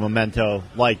some sort of memento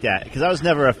like that, because I was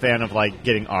never a fan of like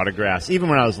getting autographs. Even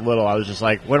when I was little, I was just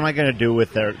like, what am I going to do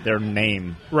with their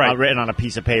name written on a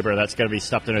piece of paper that's going to be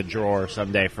stuffed in a drawer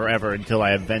someday forever until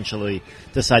I eventually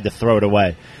decide to throw it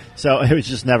away. So it was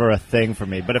just never a thing for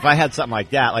me. But if I had something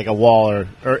like that, like a wall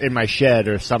or in my shed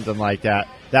or something like that,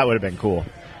 that would have been cool.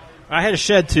 I had a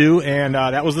shed too, and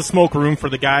that was the smoke room for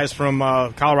the guys from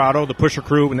Colorado, the Pusher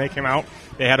crew. When they came out,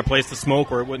 they had a place to smoke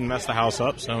where it wouldn't mess the house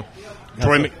up. So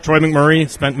Troy McMurray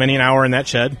spent many an hour in that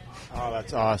shed. Oh,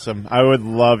 that's awesome! I would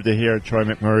love to hear Troy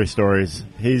McMurray stories.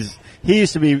 He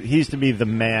used to be the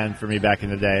man for me back in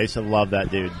the day. I used to love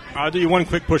that dude. I'll do you one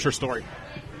quick Pusher story.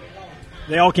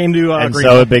 They all came to and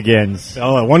Greenville. So it begins.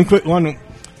 One quick one.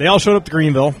 They all showed up to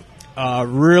Greenville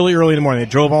really early in the morning. They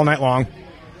drove all night long.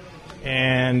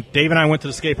 And Dave and I went to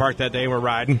the skate park that day. We're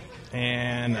riding.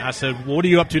 And I said, well, what are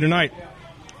you up to tonight?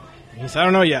 He said, I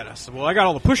don't know yet. I said, well, I got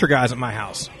all the Pusher guys at my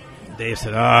house. Dave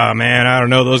said, oh, man, I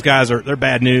don't know. Those guys they're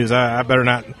bad news. I better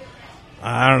not.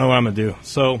 I don't know what I'm going to do.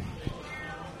 So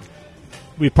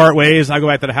we part ways. I go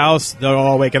back to the house. They're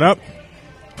all waking up.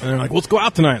 And they're like, let's go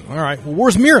out tonight. All right. Well,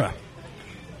 where's Mira?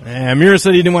 And Mira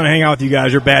said he didn't want to hang out with you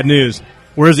guys. You're bad news.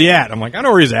 Where's he at? I'm like, I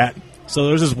know where he's at. So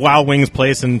there's this Wild Wings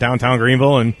place in downtown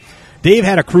Greenville, and Dave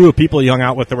had a crew of people he hung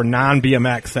out with that were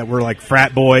non-BMX, that were like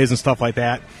frat boys and stuff like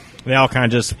that. They all kind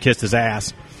of just kissed his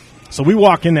ass. So we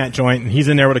walk in that joint, and he's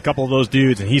in there with a couple of those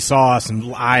dudes, and he saw us,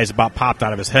 and eyes about popped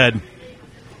out of his head.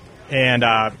 And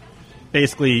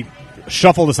basically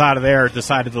shuffled us out of there,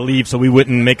 decided to leave so we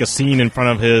wouldn't make a scene in front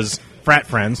of his frat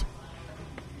friends.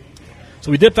 So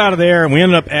we dipped out of there, and we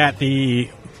ended up at the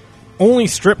only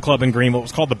strip club in Greenville. It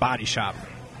was called the Body Shop.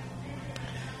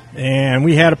 And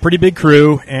we had a pretty big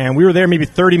crew, and we were there maybe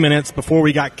 30 minutes before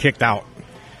we got kicked out.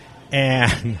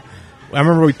 And I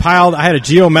remember I had a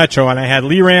Geo Metro, and I had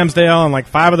Lee Ramsdale and like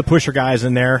 5 of the Pusher guys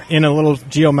in there in a little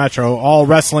Geo Metro, all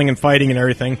wrestling and fighting and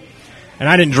everything. And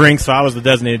I didn't drink, so I was the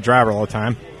designated driver all the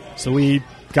time. So we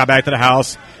got back to the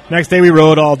house. Next day we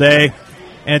rode all day.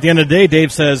 And at the end of the day,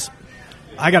 Dave says,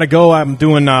 I got to go. I'm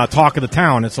doing Talk of the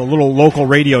Town. It's a little local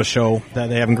radio show that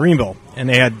they have in Greenville. And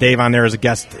they had Dave on there as a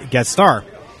guest star.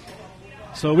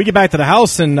 So we get back to the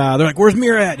house, and they're like, where's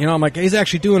Mira at? I'm like, he's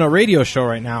actually doing a radio show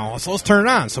right now, so let's turn it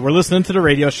on. So we're listening to the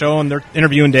radio show, and they're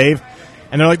interviewing Dave.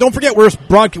 And they're like, don't forget, we're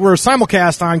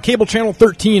simulcast on cable channel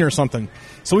 13 or something.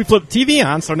 So we flipped TV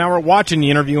on, so now we're watching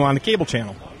the interview on the cable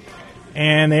channel.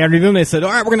 And they interviewed him. They said, all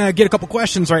right, we're going to get a couple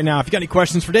questions right now. If you got any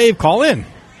questions for Dave, call in.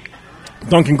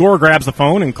 Duncan Gore grabs the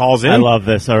phone and calls in. I love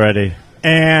this already.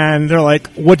 And they're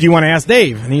like, what do you want to ask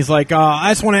Dave? And he's like,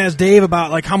 I just want to ask Dave about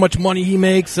like how much money he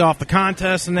makes off the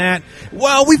contest and that.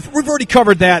 Well, we've already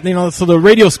covered that, so the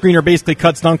radio screener basically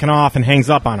cuts Duncan off and hangs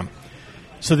up on him.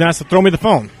 So then I said, throw me the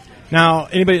phone. Now,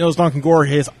 anybody that knows Duncan Gore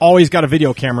has always got a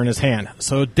video camera in his hand.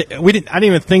 So I didn't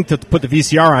even think to put the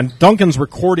VCR on. Duncan's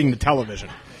recording the television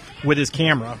with his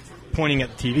camera pointing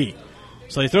at the TV.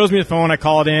 So he throws me the phone. I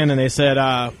call it in, and they said,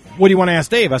 what do you want to ask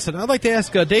Dave? I said, I'd like to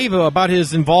ask Dave about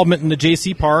his involvement in the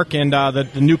JC Park and the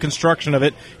new construction of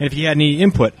it, and if he had any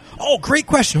input. Oh, great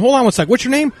question. Hold on one sec. What's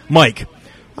your name? Mike.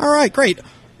 All right, great.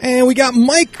 And we got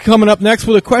Mike coming up next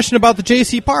with a question about the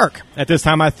JC Park. At this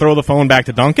time, I throw the phone back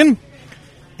to Duncan.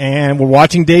 And we're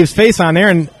watching Dave's face on there,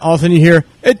 and all of a sudden you hear,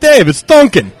 hey, Dave, it's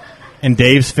Duncan. And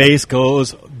Dave's face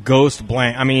goes ghost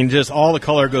blank. I mean, just all the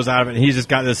color goes out of it, and he's just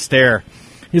got this stare.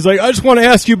 He's like, I just want to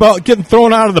ask you about getting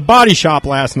thrown out of the body shop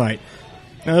last night.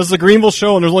 Now, this is a Greenville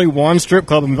show, and there's only one strip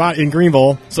club in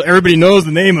Greenville, so everybody knows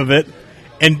the name of it.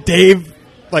 And Dave,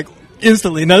 like,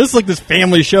 instantly, now this is like this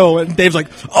family show, and Dave's like,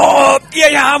 oh,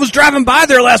 yeah, I was driving by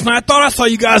there last night. I thought I saw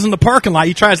you guys in the parking lot.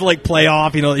 He tries to, like, play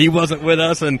off, he wasn't with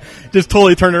us, and just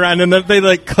totally turned around, and then they,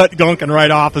 like, cut Duncan right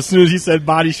off as soon as he said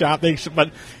body shop.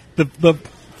 But the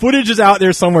footage is out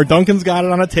there somewhere. Duncan's got it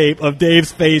on a tape of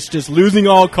Dave's face just losing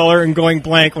all color and going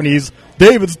blank when he's,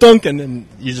 Dave, it's Duncan, and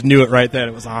you just knew it right then.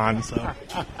 It was on, so.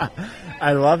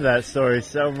 I love that story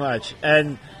so much,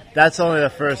 and that's only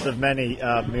the first of many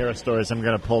Mira stories I'm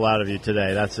going to pull out of you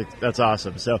today. That's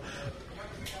awesome. So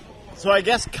I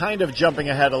guess kind of jumping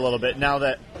ahead a little bit now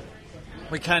that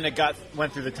we kind of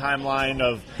went through the timeline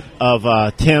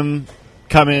of Tim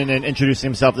coming and introducing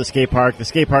himself to the skate park. The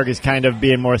skate park is kind of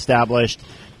being more established.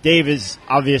 Dave is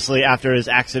obviously, after his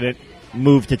accident,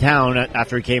 moved to town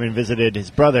after he came and visited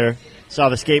his brother, saw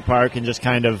the skate park, and just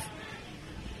kind of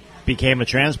became a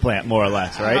transplant, more or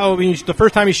less, right? I mean, the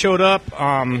first time he showed up...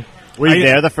 were you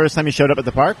there the first time he showed up at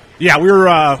the park? Yeah, we were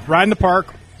riding the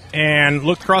park and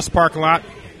looked across the parking lot,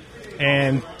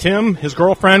 and Tim, his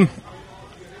girlfriend,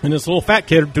 and this little fat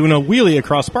kid doing a wheelie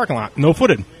across the parking lot,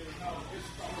 no-footed.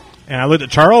 And I looked at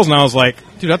Charles, and I was like,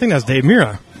 dude, I think that's Dave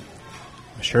Mira.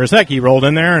 Sure as heck, he rolled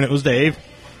in there, and it was Dave.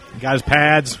 He got his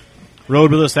pads,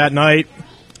 rode with us that night.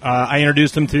 I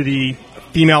introduced him to the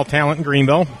female talent in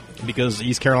Greenville, because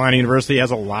East Carolina University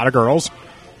has a lot of girls.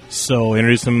 So I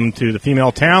introduced him to the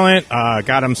female talent,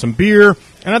 got him some beer,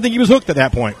 and I think he was hooked at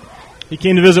that point. He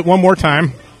came to visit one more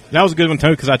time. That was a good one, too,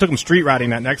 because I took him street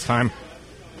riding that next time.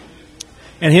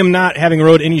 And him not having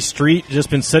rode any street,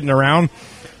 just been sitting around,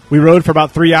 we rode for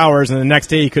about 3 hours, and the next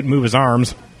day he couldn't move his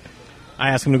arms. I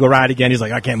asked him to go ride again. He's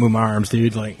like, I can't move my arms,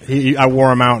 dude. Like I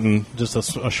wore him out in just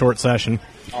a short session.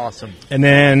 Awesome. And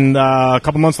then a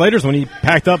couple months later is when he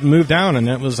packed up and moved down, and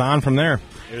it was on from there.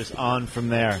 It was on from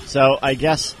there. So I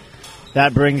guess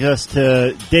that brings us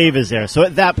to Dave is there. So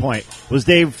at that point, was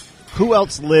Dave, who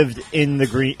else lived in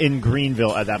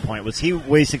Greenville at that point? Was he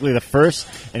basically the first,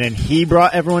 and then he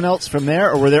brought everyone else from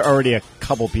there, or were there already a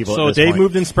couple people at this Dave point?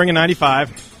 moved in spring of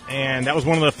 95, and that was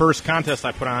one of the first contests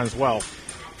I put on as well.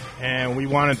 And we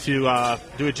wanted to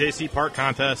do a JC Park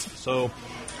contest. So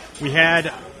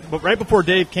but right before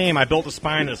Dave came, I built a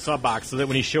spine and a sub box so that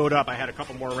when he showed up, I had a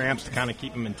couple more ramps to kind of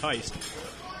keep him enticed.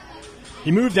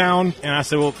 He moved down, and I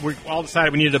said, well, we all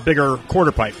decided we needed a bigger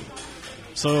quarter pipe.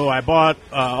 So I bought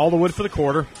all the wood for the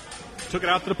quarter, took it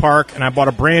out to the park, and I bought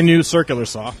a brand new circular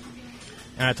saw.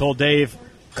 And I told Dave,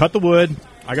 cut the wood,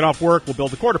 I get off work, we'll build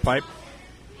the quarter pipe.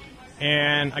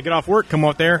 And I get off work, come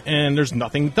out there, and there's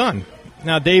nothing done.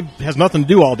 Now, Dave has nothing to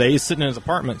do all day. He's sitting in his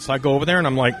apartment. So I go over there, and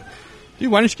I'm like,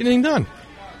 dude, why didn't you get anything done?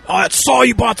 Oh, that saw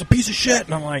you bought's a piece of shit.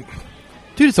 And I'm like,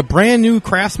 dude, it's a brand new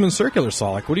Craftsman circular saw.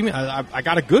 Like, what do you mean? I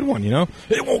got a good one,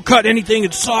 It won't cut anything.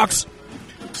 It sucks.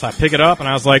 So I pick it up, and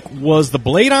I was like, was the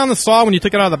blade on the saw when you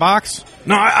took it out of the box?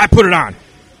 No, I put it on.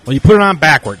 Well, you put it on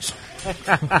backwards.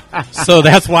 So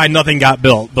that's why nothing got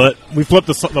built. But we flipped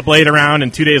the blade around,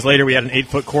 and 2 days later we had an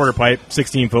 8-foot quarter pipe,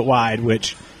 16-foot wide,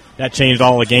 which that changed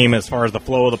all the game as far as the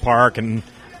flow of the park and,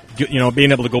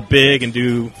 being able to go big and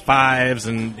do fives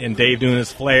and Dave doing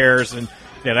his flares. And,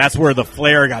 yeah, that's where the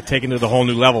flare got taken to the whole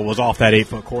new level, was off that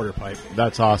 8-foot quarter pipe.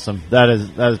 That's awesome. That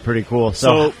is pretty cool.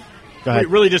 So go ahead.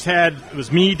 We really just it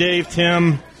was me, Dave,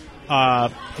 Tim,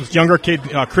 this younger kid,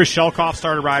 Chris Shelkoff,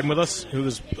 started riding with us, who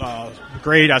was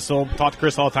great. I still talk to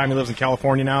Chris all the time. He lives in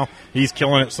California now. He's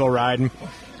killing it, still riding.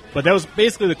 But that was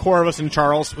basically the core of us, and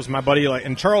Charles was my buddy.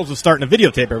 And Charles was starting to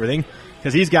videotape everything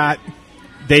because he's got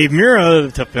Dave Mira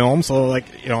to film, so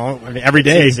every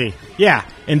day. Easy. Yeah,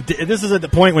 and this is at the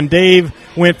point when Dave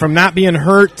went from not being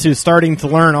hurt to starting to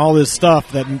learn all this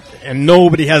stuff and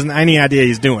nobody has any idea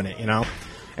he's doing it,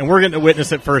 And we're getting to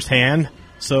witness it firsthand.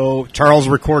 So Charles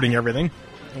recording everything.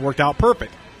 It worked out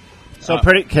perfect. So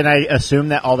can I assume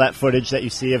that all that footage that you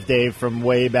see of Dave from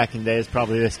way back in the day is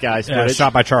probably this guy's footage?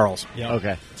 Shot by Charles. Yeah.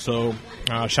 Okay. So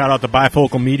shout out to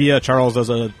Bifocal Media. Charles does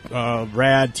a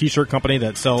rad T-shirt company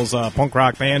that sells punk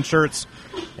rock band shirts,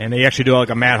 and they actually do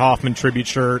like a Matt Hoffman tribute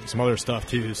shirt and some other stuff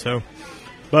too. So,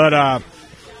 but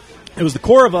it was the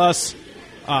core of us.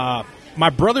 My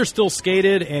brother still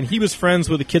skated, and he was friends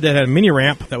with a kid that had a mini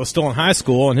ramp that was still in high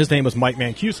school, and his name was Mike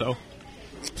Mancuso.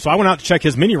 So I went out to check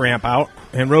his mini ramp out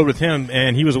and rode with him,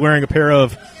 and he was wearing a pair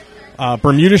of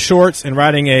Bermuda shorts and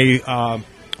riding a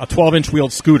 12-inch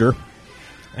wheeled scooter.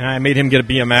 And I made him get a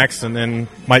BMX, and then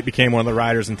Mike became one of the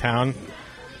riders in town.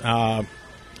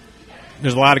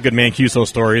 There's a lot of good Mancuso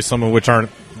stories, some of which aren't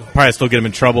probably still get him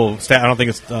in trouble. I don't think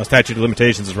it's statute of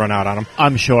limitations has run out on him.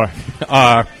 I'm sure.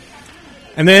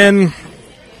 And then,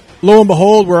 lo and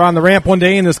behold, we're on the ramp one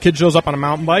day, and this kid shows up on a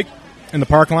mountain bike in the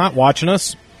parking lot watching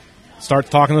us. Starts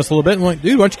talking to us a little bit, and we're like,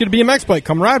 dude, why don't you get a BMX bike?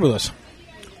 Come ride with us.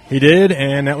 He did,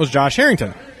 and that was Josh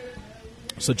Harrington.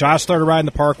 So Josh started riding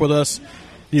the park with us.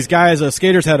 These guys,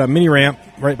 skaters, had a mini ramp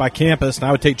right by campus, and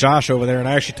I would take Josh over there, and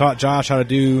I actually taught Josh how to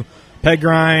do peg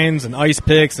grinds and ice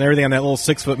picks and everything on that little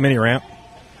 6-foot mini ramp.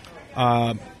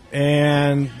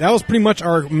 And that was pretty much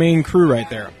our main crew right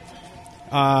there.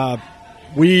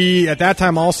 We, at that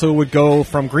time, also would go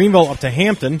from Greenville up to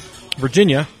Hampton,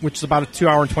 Virginia, which is about a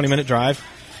 2-hour and 20-minute drive,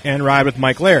 and ride with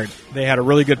Mike Laird. They had a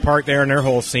really good park there in their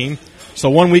whole scene. So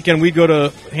one weekend we'd go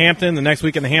to Hampton, the next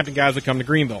weekend the Hampton guys would come to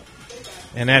Greenville.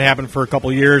 And that happened for a couple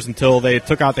of years until they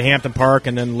took out the Hampton Park,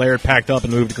 and then Laird packed up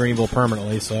and moved to Greenville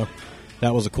permanently. So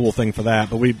that was a cool thing for that.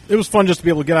 But it was fun just to be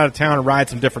able to get out of town and ride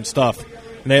some different stuff.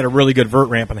 And they had a really good vert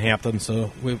ramp in Hampton,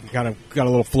 so we kind of got a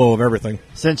little flow of everything.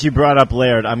 Since you brought up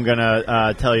Laird, I'm going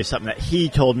to tell you something that he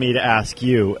told me to ask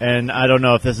you. And I don't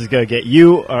know if this is going to get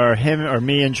you or him or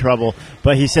me in trouble,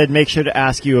 but he said make sure to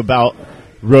ask you about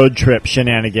road trip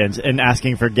shenanigans and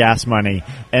asking for gas money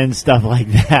and stuff like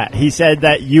that. He said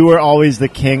that you were always the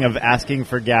king of asking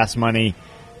for gas money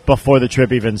before the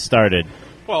trip even started.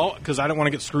 Well, because I don't want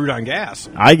to get screwed on gas.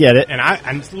 I get it. And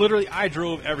I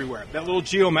drove everywhere. That little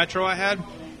Geo Metro I had,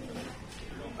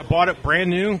 I bought it brand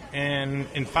new, and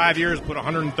in 5 years put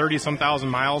 130-some thousand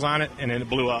miles on it, and then it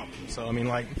blew up. So, I mean,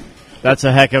 like... That's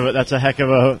a heck of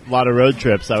a lot of road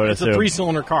trips, I would assume. It's a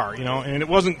 3-cylinder car, and it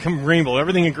wasn't from Greenville.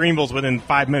 Everything in Greenville's within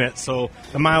 5 minutes, so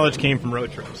the mileage came from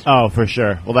road trips. Oh, for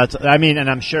sure. Well, and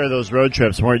I'm sure those road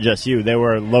trips weren't just you. They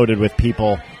were loaded with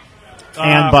people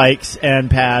and bikes and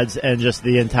pads and just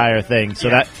the entire thing. So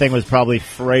that thing was probably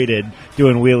freighted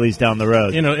doing wheelies down the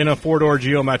road. In a 4-door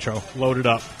Geo Metro, loaded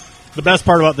up. The best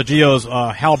part about the Geos,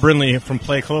 Hal Brindley from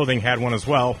Play Clothing had one as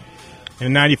well.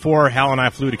 In '94, Hal and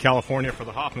I flew to California for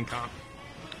the Hoffman Con.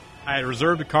 I had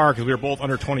reserved a car because we were both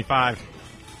under 25.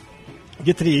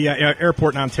 Get to the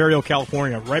airport in Ontario,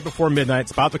 California, right before midnight.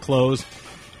 It's about to close,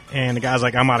 and the guy's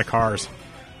like, I'm out of cars.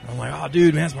 I'm like, oh,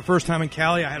 dude, man, it's my first time in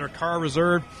Cali. I had our car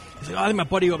reserved. He's like, oh, I think my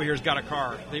buddy over here has got a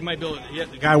car. They might be able to,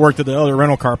 the guy worked at the other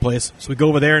rental car place. So we go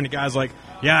over there, and the guy's like,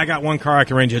 yeah, I got one car I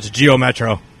can rent you. It's a Geo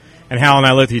Metro. And Hal and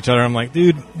I looked at each other. I'm like,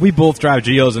 dude, we both drive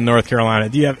Geos in North Carolina.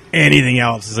 Do you have anything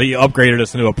else? So he upgraded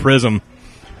us into a Prism.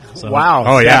 So, wow.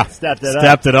 Oh, yeah. Stepped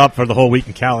it up for the whole week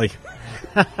in Cali.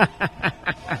 But,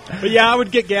 yeah, I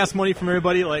would get gas money from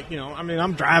everybody. Like,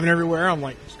 I'm driving everywhere. I'm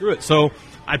like, screw it. So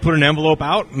I'd put an envelope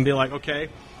out and be like, okay,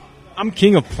 I'm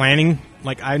king of planning.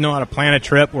 Like, I know how to plan a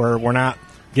trip where we're not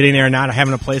getting there and not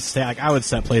having a place to stay. Like, I would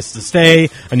set places to stay.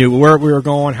 I knew where we were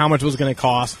going, how much it was going to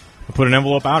cost. I'd put an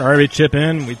envelope out, or everybody chip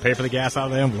in. We'd pay for the gas out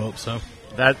of the envelope. So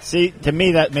to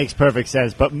me, that makes perfect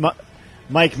sense. But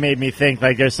Mike made me think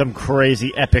like there's some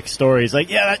crazy epic stories. Like,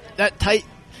 yeah, that tight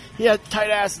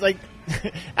ass, like,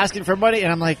 asking for money.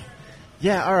 And I'm like,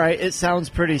 yeah, all right, it sounds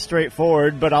pretty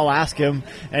straightforward, but I'll ask him.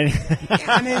 And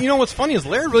and what's funny is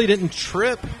Laird really didn't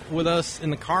trip with us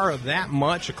in the car that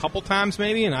much, a couple times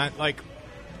maybe. And I'm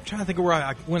trying to think of where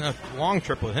I went a long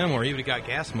trip with him where he would have got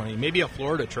gas money. Maybe a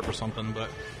Florida trip or something.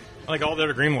 But like all the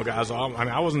other Greenville guys, I'm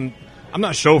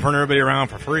not chauffeuring everybody around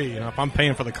for free. If I'm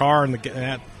paying for the car and they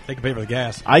can pay for the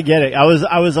gas. I get it. I was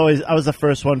the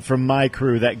first one from my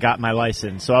crew that got my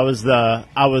license. So I was the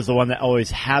one that always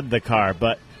had the car,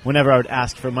 but whenever I would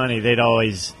ask for money, they'd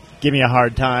always give me a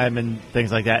hard time and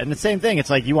things like that. And the same thing, it's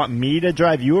like, you want me to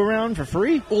drive you around for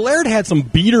free? Well, Laird had some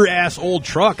beater-ass old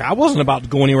truck. I wasn't about to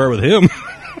go anywhere with him.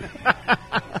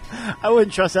 I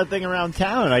wouldn't trust that thing around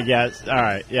town, I guess. All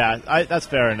right, yeah, that's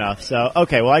fair enough. So,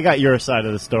 okay, well, I got your side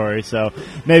of the story. So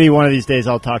maybe one of these days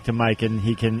I'll talk to Mike and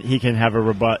he can have a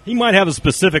rebut. He might have a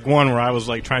specific one where I was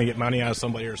like trying to get money out of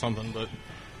somebody or something, but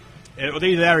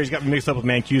either that or he's got me mixed up with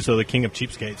Mancuso, the king of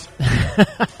cheapskates.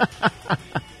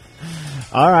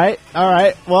 All right.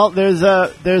 Well,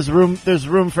 there's room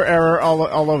for error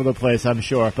all over the place, I'm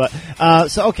sure. But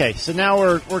so now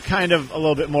we're kind of a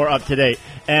little bit more up to date,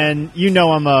 and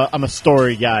I'm a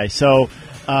story guy. So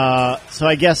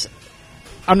I guess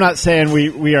I'm not saying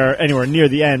we are anywhere near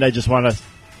the end. I just want to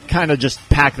kind of just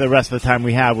pack the rest of the time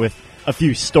we have with a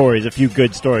few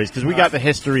good stories, because we got the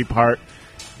history part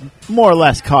more or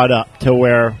less caught up to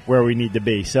where we need to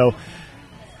be. So.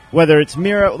 Whether it's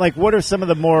Mira, like, what are some of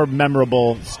the more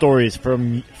memorable stories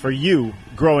for you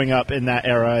growing up in that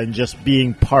era and just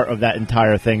being part of that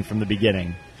entire thing from the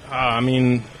beginning? I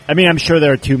mean, I'm sure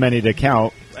there are too many to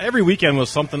count. Every weekend was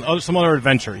some other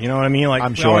adventure. You know what I mean? Like,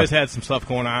 I'm we sure. always had some stuff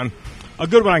going on. A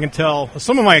good one I can tell.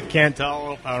 Some of them I can't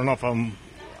tell. I don't know if I'm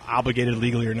obligated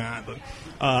legally or not. But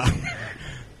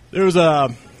there was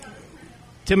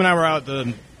Tim and I were out at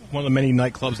one of the many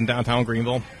nightclubs in downtown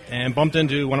Greenville and bumped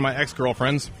into one of my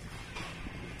ex-girlfriends.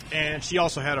 And she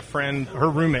also had a friend, her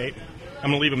roommate.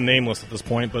 I'm going to leave him nameless at this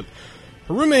point, but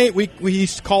her roommate, we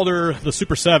called her the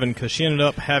Super 7 because she ended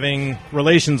up having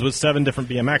relations with 7 different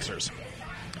BMXers.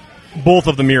 Both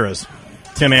of the Miras,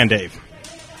 Tim and Dave.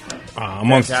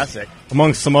 Fantastic.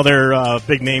 Amongst some other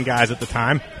big-name guys at the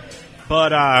time.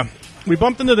 But we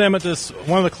bumped into them at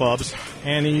one of the clubs,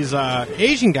 and these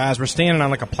Asian guys were standing on,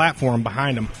 like, a platform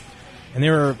behind them. And they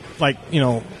were, like,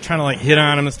 trying to, like, hit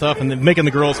on them and stuff, and then making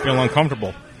the girls feel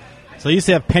uncomfortable. So they used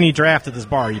to have penny draft at this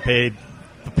bar. You paid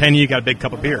a penny, you got a big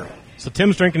cup of beer. So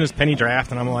Tim's drinking his penny draft,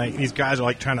 and I'm like, these guys are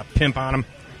like trying to pimp on him.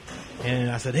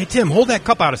 And I said, hey, Tim, hold that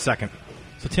cup out a second.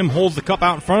 So Tim holds the cup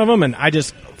out in front of him, and I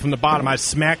just, from the bottom, I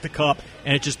smack the cup,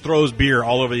 and it just throws beer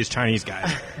all over these Chinese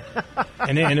guys.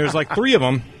 and there's like 3 of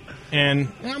them,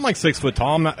 and I'm like 6 foot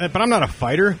tall, but I'm not a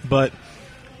fighter, but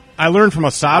I learned from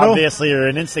Asado. Obviously, you're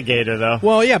an instigator, though.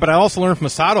 Well, yeah, but I also learned from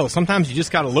Asado. Sometimes you just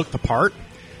got to look the part.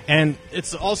 And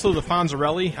it's also the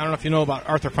Fonzarelli. I don't know if you know about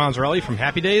Arthur Fonzarelli from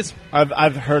Happy Days.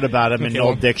 I've heard about him in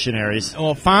old dictionaries.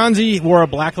 Well, Fonzie wore a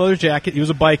black leather jacket. He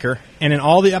was a biker. And in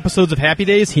all the episodes of Happy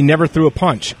Days, he never threw a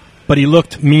punch. But he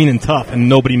looked mean and tough, and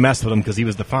nobody messed with him because he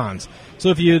was the Fonz. So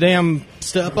if you damn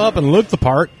step up and look the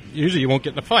part, usually you won't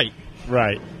get in a fight.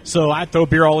 Right. So I throw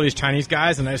beer all over these Chinese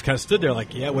guys, and I just kind of stood there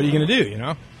like, yeah, what are you going to do,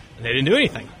 And they didn't do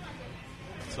anything.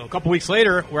 So a couple weeks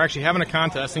later, we're actually having a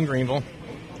contest in Greenville.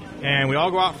 And we all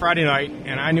go out Friday night,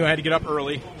 and I knew I had to get up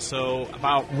early, so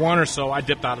about 1 or so, I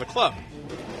dipped out of the club.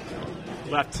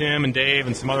 Left Tim and Dave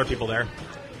and some other people there.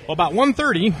 Well, about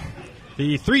 1:30,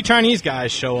 the 3 Chinese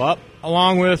guys show up,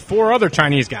 along with 4 other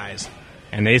Chinese guys,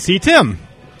 and they see Tim.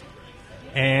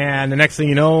 And the next thing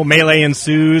you know, melee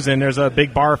ensues, and there's a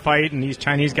big bar fight, and these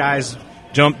Chinese guys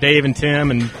jump Dave and Tim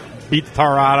and beat the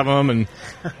tar out of them, and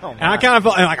I kind of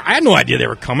felt like I had no idea they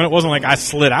were coming. It wasn't like I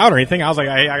slid out or anything. I was like,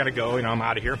 hey, I got to go, I'm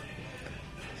out of here.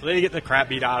 So they get the crap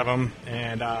beat out of them,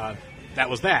 and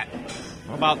that was that.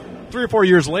 About 3 or 4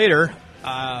 years later,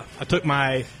 I took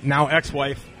my now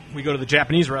ex-wife. We go to the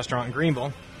Japanese restaurant in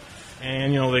Greenville,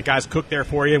 and the guys cook there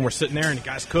for you, and we're sitting there, and the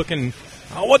guys cooking.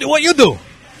 What you do?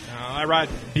 I ride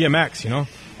BMX.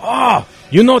 Oh,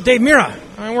 you know Dave Mira?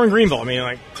 We're in Greenville.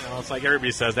 It's like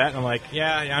everybody says that, and I'm like,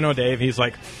 yeah, I know Dave. He's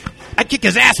like, I kicked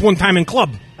his ass one time in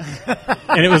club.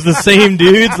 And it was the same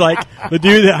dudes. Like, the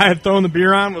dude that I had thrown the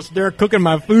beer on was there cooking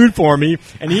my food for me,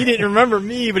 and he didn't remember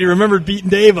me, but he remembered beating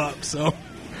Dave up. So,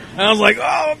 and I was like,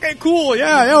 oh, okay, cool,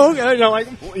 yeah,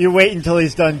 okay. You wait until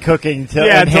he's done cooking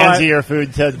to enhance your food.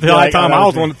 Until I told him I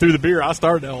was the one that threw the beer. I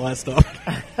started all that stuff.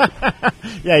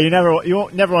 Yeah, you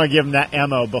won't never want to give him that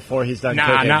ammo before he's done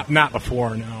cooking. Not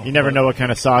before, no. You never know what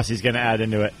kind of sauce he's going to add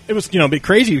into it. It was, be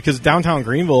crazy because downtown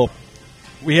Greenville,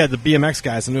 we had the BMX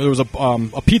guys, and there was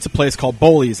a pizza place called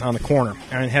Bowley's on the corner,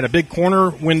 and it had a big corner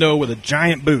window with a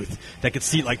giant booth that could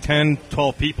seat like 10,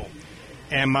 12 people.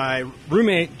 And my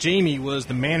roommate, Jamie, was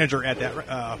the manager at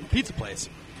that pizza place.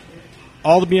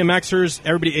 All the BMXers,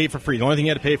 everybody ate for free. The only thing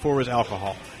you had to pay for was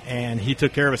alcohol. And he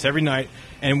took care of us every night.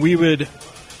 And we would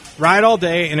ride all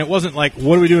day, and it wasn't like,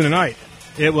 what are we doing tonight?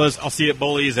 It was, I'll see you at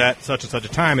Bowley's at such and such a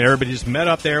time. And everybody just met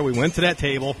up there. We went to that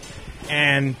table,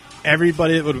 and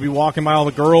everybody that would be walking by, all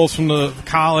the girls from the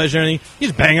college and everything, you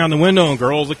just bang on the window, and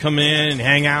girls would come in and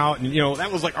hang out. And,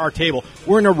 that was like our table.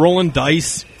 We're in a rolling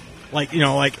dice,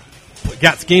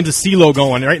 got games of CeeLo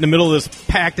going right in the middle of this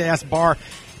packed-ass bar.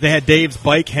 They had Dave's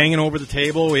bike hanging over the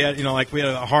table. We had, we had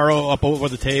a Haro up over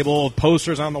the table,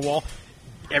 posters on the wall.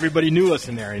 Everybody knew us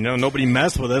in there. Nobody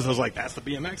messed with us. I was like, that's the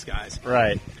BMX guys.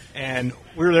 Right. And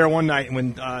we were there one night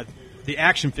when the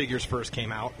action figures first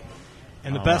came out.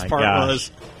 And the best part was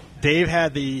Dave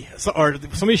had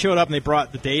somebody showed up and they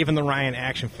brought the Dave and the Ryan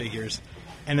action figures.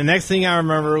 And the next thing I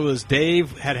remember was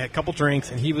Dave had a couple drinks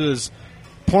and he was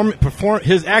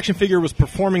his action figure was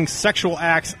performing sexual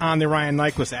acts on the Ryan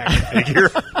Nyquist action figure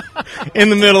in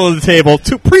the middle of the table.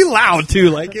 Pretty loud too.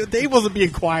 Like Dave wasn't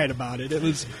being quiet about it. It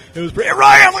was pretty, hey,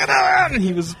 Ryan, look at that, and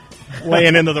he was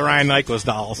laying into the Ryan Nyquist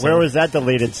doll. So. Where was that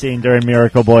deleted scene during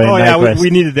Miracle Boy? Oh and yeah, Nyquist? we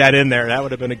needed that in there. That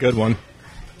would have been a good one.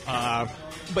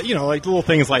 But like little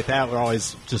things like that were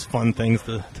always just fun things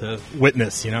to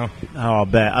witness. Oh,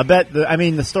 I bet.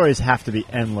 The stories have to be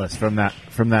endless from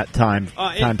that time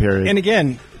period. And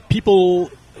again,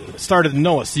 people started to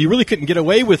know us, so you really couldn't get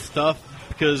away with stuff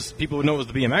because people would know it was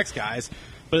the BMX guys.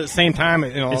 But at the same time,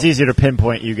 it's easier to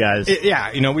pinpoint you guys.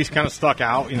 We kind of stuck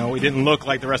out. We didn't look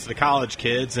like the rest of the college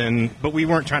kids, but we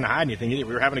weren't trying to hide anything either.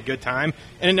 We were having a good time,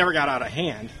 and it never got out of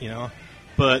hand.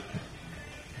 But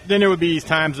then there would be these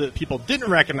times that people didn't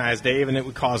recognize Dave, and it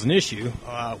would cause an issue.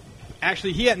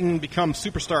 Actually, he hadn't become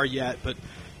superstar yet, but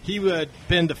he had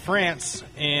been to France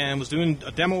and was doing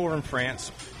a demo over in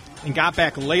France and got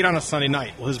back late on a Sunday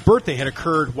night. Well, his birthday had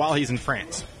occurred while he's in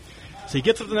France. So he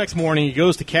gets up the next morning, he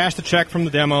goes to cash the check from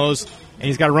the demos, and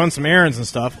he's got to run some errands and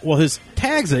stuff. Well, his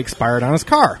tags had expired on his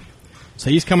car. So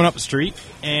he's coming up the street,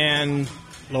 and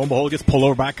lo and behold, gets pulled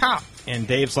over by a cop. And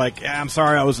Dave's like, I'm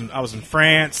sorry, I was in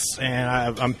France,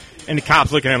 and and the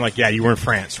cop's looking at him like, yeah, you were in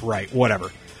France, right,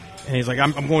 whatever. And he's like,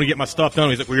 I'm going to get my stuff done.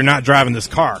 He's like, well, you're not driving this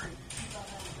car.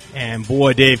 And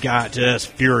boy, Dave got just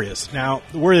furious. Now,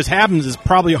 where this happens is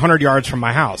probably 100 yards from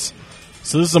my house.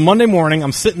 So this is a Monday morning.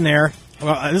 I'm sitting there.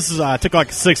 Well, I took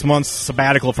like 6 months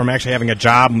sabbatical from actually having a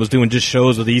job and was doing just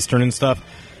shows with Eastern and stuff.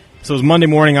 So it was Monday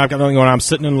morning. I've got nothing going on. I'm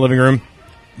sitting in the living room,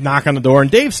 knock on the door,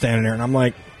 and Dave's standing there. And I'm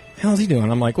like, how's he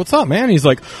doing? I'm like, what's up, man? He's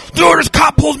like, dude, this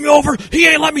cop pulls me over. He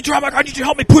ain't let me drive my car. I need you to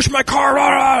help me push my car.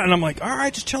 And I'm like, all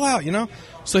right, just chill out,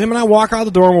 So him and I walk out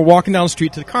the door, and we're walking down the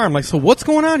street to the car. I'm like, so what's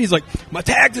going on? He's like, my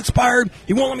tag's expired.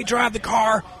 He won't let me drive the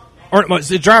car.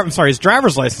 His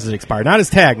driver's license had expired. Not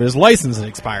his tag, but his license had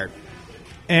expired.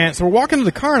 And so we're walking to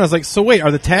the car, and I was like, so wait, are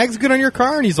the tags good on your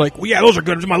car? And he's like, well, yeah, those are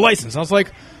good. It's my license. I was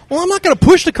like, well, I'm not going to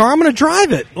push the car. I'm going to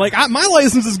drive it. Like, my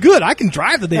license is good. I can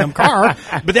drive the damn car.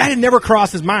 But that had never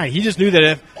crossed his mind. He just knew that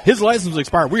if his license was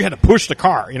expired, we had to push the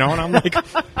car, And I'm like,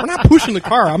 we're not pushing the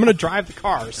car. I'm going to drive the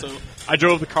car. So I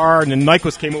drove the car, and then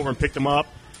Nyquist came over and picked him up.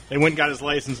 They went and got his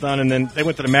license done, and then they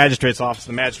went to the magistrate's office.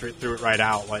 The magistrate threw it right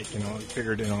out. Like,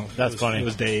 figured, that's funny. It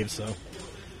was Dave, so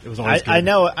it was always good.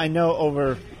 I know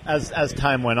over as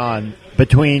time went on,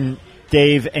 between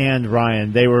Dave and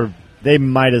Ryan, they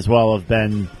might as well have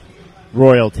been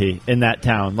royalty in that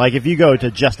town. Like, if you go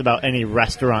to just about any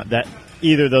restaurant that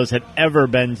either of those had ever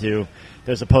been to,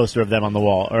 there's a poster of them on the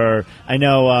wall. Or I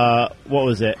know, what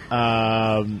was it?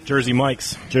 Jersey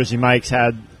Mike's. Jersey Mike's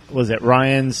had, was it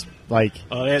Ryan's,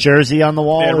 jersey on the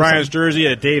wall? They had Ryan's jersey,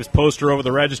 had Dave's poster over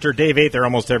the register. Dave ate there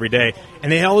almost every day.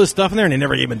 And they had all this stuff in there, and they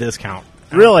never gave him a discount.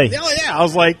 Really? Yeah. I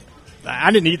was like,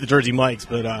 I didn't eat the Jersey Mike's,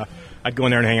 but I'd go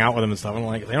in there and hang out with them and stuff. I'm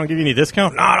like, they don't give you any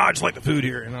discount? No, I just like the food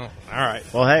here, All right.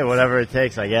 Well, hey, whatever it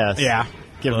takes, I guess. Yeah.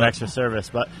 Give them extra service.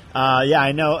 But,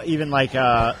 I know even,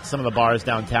 some of the bars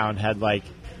downtown had,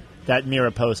 that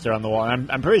Mira poster on the wall.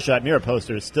 I'm pretty sure that Mira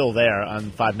poster is still there on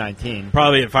 519.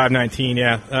 Probably at 519,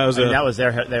 yeah. That was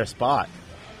their spot.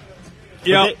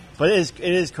 Yeah. But it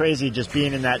is crazy just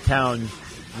being in that town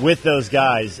with those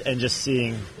guys and just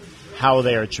seeing how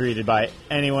they are treated by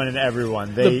anyone and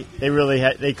everyone. They really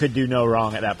they could do no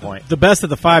wrong at that point. The best at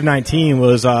the 519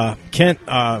 was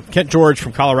Kent George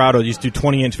from Colorado. Used to do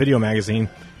 20-inch video magazine.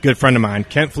 Good friend of mine.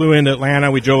 Kent flew into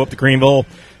Atlanta. We drove up to Greenville,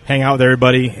 hang out with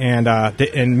everybody,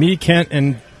 and me, Kent,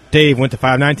 and Dave went to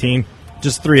 519.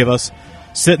 Just three of us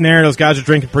sitting there. Those guys are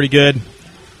drinking pretty good,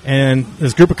 and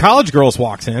this group of college girls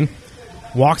walks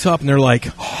up, and they're like,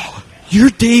 oh,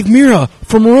 "You're Dave Mira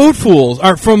from Road Rules."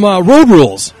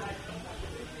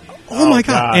 Oh my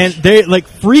God. Gosh. And they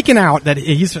freaking out that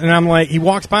and I'm like, he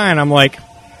walks by and I'm like,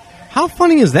 how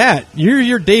funny is that?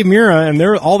 You're Dave Mira, and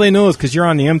all they know is because you're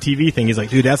on the MTV thing. He's like,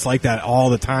 dude, that's like that all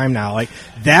the time now. Like,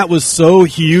 that was so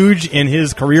huge in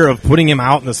his career of putting him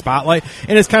out in the spotlight.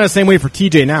 And it's kind of the same way for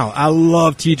TJ now. I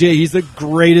love TJ. He's the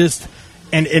greatest.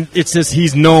 And it's just,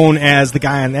 he's known as the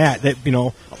guy on that,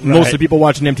 most of the people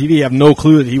watching MTV have no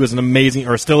clue that he was an amazing,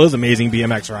 or still is amazing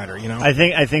BMX rider,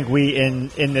 I think we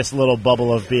in this little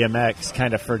bubble of BMX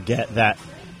kind of forget that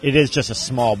it is just a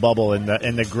small bubble in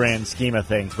the grand scheme of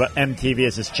things. But MTV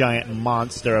is this giant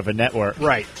monster of a network.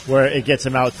 Right. Where it gets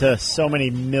them out to so many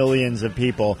millions of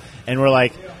people. And we're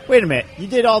like, wait a minute, you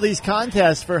did all these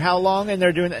contests for how long? And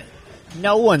they're doing that.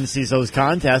 No one sees those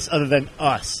contests other than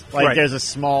us. Right. There's a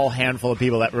small handful of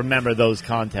people that remember those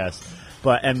contests.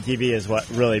 But MTV is what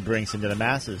really brings him to the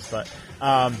masses. But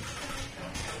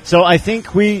so I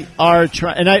think we are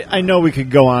trying, and I know we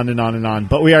could go on and on and on,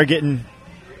 but we are getting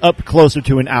up closer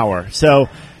to an hour. So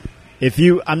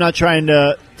I'm not trying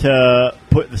to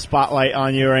put the spotlight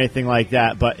on you or anything like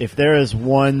that, but if there is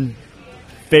one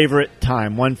favorite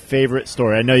time, one favorite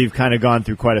story, I know you've kind of gone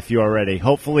through quite a few already.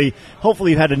 Hopefully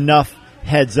you've had enough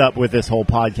heads up with this whole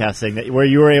podcast thing where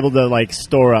you were able to like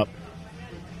store up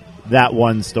that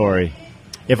one story.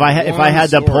 If I had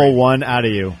to pull one out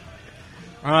of you,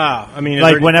 I mean,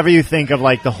 like whenever you think of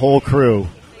like the whole crew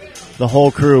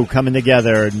coming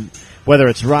together, and whether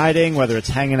it's riding, whether it's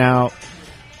hanging out.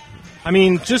 I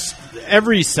mean, just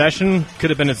every session could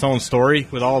have been its own story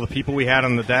with all the people we had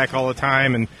on the deck all the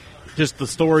time, and just the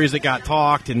stories that got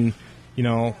talked. And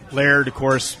Laird, of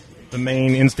course, the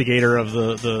main instigator of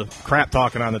the crap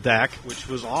talking on the deck, which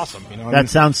was awesome. That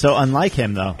sounds so unlike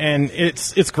him, though. And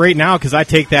it's great now because I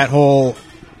take that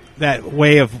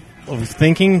way of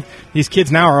thinking. These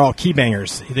kids now are all key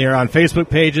bangers. They're on Facebook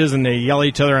pages and they yell at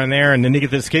each other on there, and then they get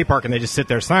to the skate park and they just sit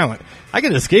there silent. I get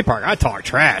to the skate park, I talk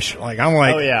trash.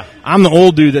 I'm the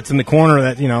old dude that's in the corner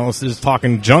that is just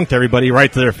talking junk to everybody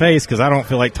right to their face because I don't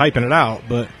feel like typing it out.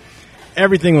 But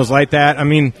everything was like that. I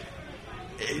mean,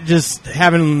 just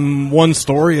having one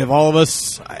story of all of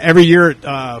us every year.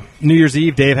 New Year's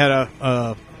Eve, Dave had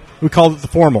we called it the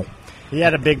formal. He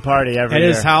had a big party every year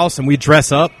at his house, and we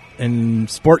dress up in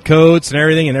sport coats and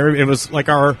everything, and it was like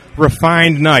our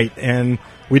refined night. And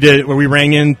we did it where we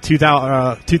rang in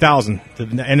 2000, the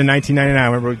end of 1999. I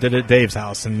remember we did it at Dave's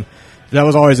house, and that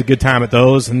was always a good time at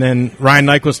those. And then Ryan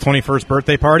Nyquist's 21st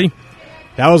birthday party.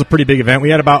 That was a pretty big event.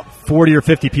 We had about 40 or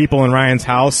 50 people in Ryan's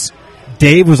house.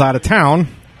 Dave was out of town,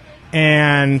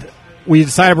 and we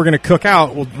decided we're going to cook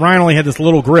out. Well, Ryan only had this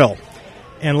little grill.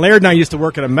 And Laird and I used to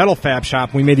work at a metal fab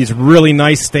shop. We made these really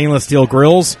nice stainless steel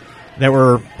grills that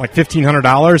were like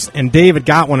 $1,500, and Dave had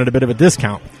got one at a bit of a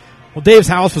discount. Well, Dave's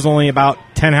house was only about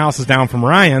 10 houses down from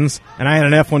Ryan's, and I had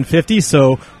an F-150,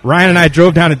 so Ryan and I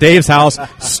drove down to Dave's house,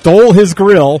 stole his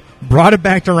grill, brought it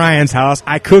back to Ryan's house.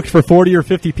 I cooked for 40 or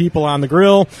 50 people on the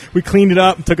grill. We cleaned it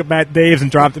up and took it back to Dave's and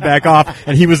dropped it back off,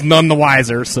 and he was none the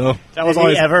wiser. So that was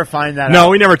always. Did he ever find that out? No,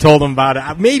 we never told him about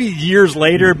it. Maybe years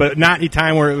later, but not any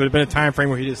time where it would have been a time frame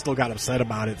where he just still got upset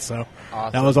about it. So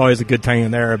awesome. That was always a good time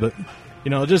in there, but.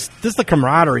 Just the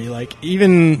camaraderie. Like,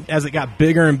 even as it got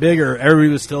bigger and bigger, everybody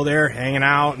was still there hanging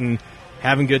out and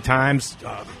having good times,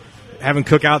 having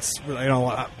cookouts.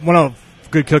 One of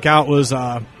good cookout was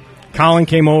Colin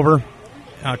came over,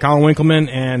 Colin Winkleman,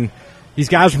 and these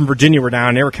guys from Virginia were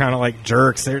down. They were kind of like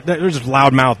jerks. They're just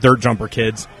loudmouth dirt jumper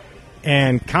kids.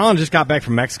 And Colin just got back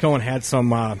from Mexico and had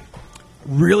some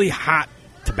really hot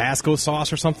Tabasco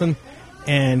sauce or something.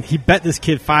 And he bet this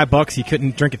kid $5 he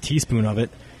couldn't drink a teaspoon of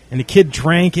it. And the kid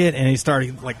drank it, and he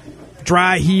started, like,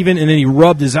 dry heaving, and then he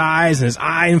rubbed his eyes, and his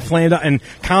eye inflamed up. And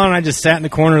Colin and I just sat in the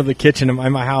corner of the kitchen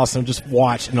in my house and just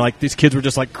watched. And, like, these kids were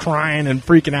just, like, crying and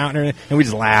freaking out, and we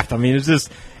just laughed. I mean, it was just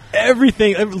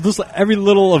everything. Every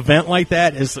little event like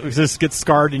that just gets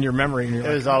scarred in your memory. And it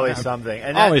was always something.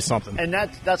 And always something. And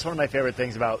that's one of my favorite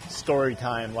things about story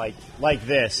time like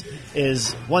this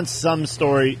is once some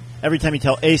story – every time you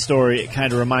tell a story, it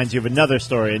kind of reminds you of another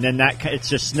story, and then it's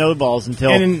just snowballs until.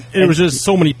 And it was just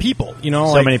so many people,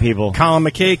 so many people. Colin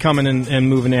McKay coming in and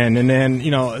moving in, and then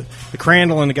the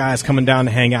Crandall and the guys coming down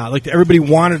to hang out. Like everybody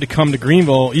wanted to come to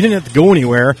Greenville. You didn't have to go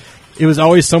anywhere. It was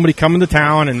always somebody coming to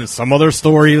town, and some other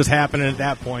story was happening at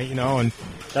that point, And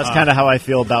that's kind of how I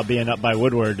feel about being up by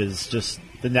Woodward. Is just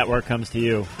the network comes to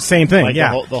you. Same thing, like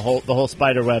yeah. The whole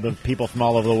spider web of people from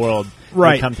all over the world.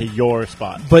 Right. Come to your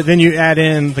spot. But then you add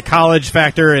in the college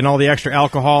factor and all the extra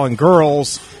alcohol and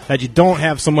girls that you don't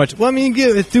have so much. Well, I mean,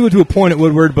 you do it to a point at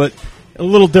Woodward, but a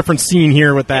little different scene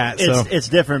here with that. It's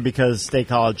different because State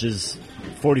College is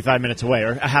 45 minutes away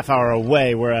or a half hour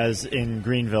away, whereas in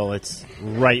Greenville it's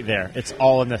right there. It's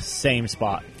all in the same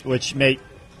spot, which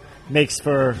makes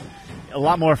for a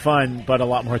lot more fun, but a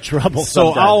lot more trouble.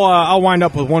 So sometimes. I'll wind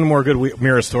up with one more good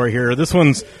Mira story here. This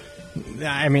one's.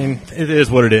 I mean, it is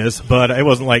what it is, but it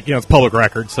wasn't like, it's public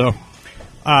record. So,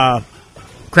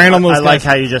 Crandall. I like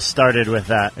how you just started with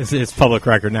that. It's public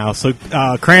record now. So,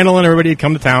 Crandall and everybody had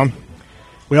come to town.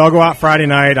 We all go out Friday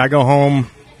night. I go home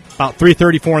about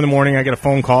 3:34 in the morning. I get a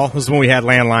phone call. This is when we had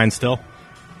landlines still.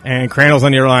 And Crandall's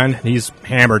on the other line. He's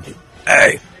hammered.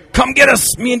 Hey, come get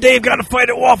us. Me and Dave got in a fight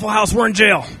at Waffle House. We're in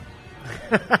jail.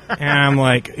 And I'm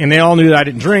like, and they all knew that I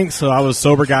didn't drink, so I was a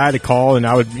sober guy to call, and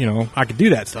I would, I could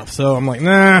do that stuff. So I'm like,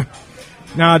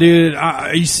 nah, dude,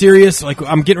 are you serious? Like,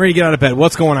 I'm getting ready to get out of bed.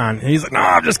 What's going on? And he's like, no,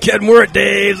 I'm just kidding. We're at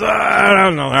Dave's. I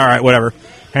don't know. All right, whatever.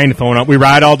 Hang the phone up. We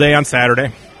ride all day on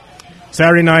Saturday.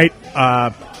 Saturday night,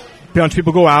 a bunch of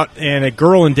people go out, and a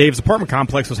girl in Dave's apartment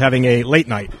complex was having a late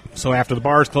night. So after the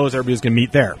bars closed, everybody was going to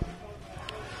meet there.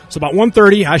 So about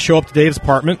 1:30, I show up to Dave's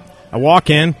apartment. I walk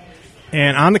in,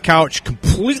 and on the couch,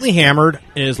 completely hammered,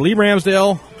 is Lee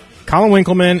Ramsdale, Colin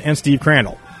Winkleman, and Steve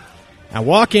Crandall. I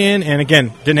walk in, and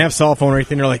again, didn't have cell phone or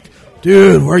anything. They're like,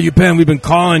 dude, where you been? We've been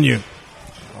calling you.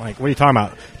 I'm like, what are you talking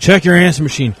about? Check your answer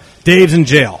machine. Dave's in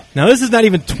jail. Now, this is not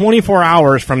even 24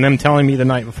 hours from them telling me the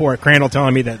night before, Crandall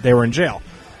telling me that they were in jail.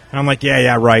 And I'm like,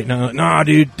 yeah, right. No,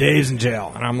 dude, Dave's in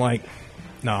jail. And I'm like,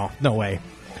 no way.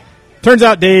 Turns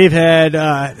out Dave had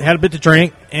a bit to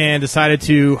drink and decided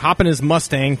to hop in his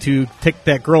Mustang to take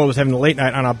that girl that was having a late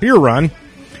night on a beer run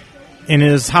in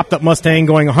his hopped-up Mustang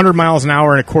going 100 miles an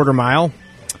hour and a quarter mile,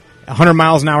 100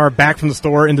 miles an hour back from the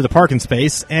store into the parking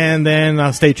space, and then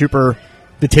a state trooper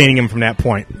detaining him from that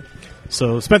point.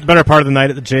 So spent the better part of the night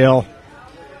at the jail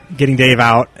getting Dave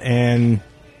out, and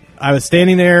I was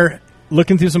standing there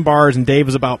looking through some bars, and Dave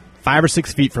was about 5 or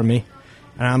 6 feet from me,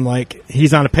 and I'm like,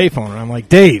 he's on a payphone, and I'm like,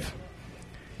 Dave!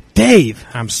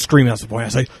 I'm screaming out the point. I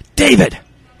was like, David!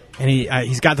 And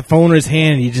he's got the phone in his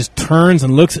hand, and he just turns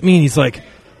and looks at me, and he's like,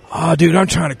 oh, dude, I'm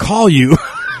trying to call you.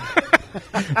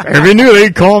 Everybody knew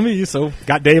they'd call me, so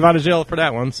got Dave out of jail for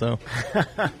that one. So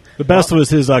the best was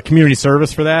his community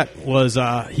service for that. Was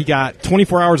he got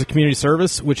 24 hours of community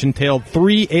service, which entailed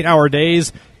 3 8-hour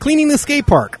days cleaning the skate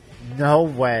park. No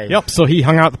way. Yep, so he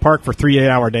hung out at the park for 3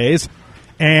 8-hour days.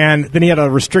 And then he had a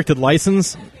restricted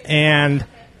license, and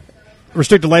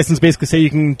restricted license basically say you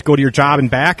can go to your job and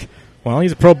back. Well,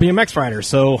 he's a pro BMX rider,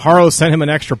 so Haro sent him an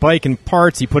extra bike and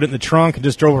parts. He put it in the trunk and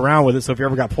just drove around with it, so if he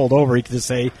ever got pulled over, he could just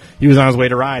say he was on his way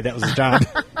to ride. That was his job.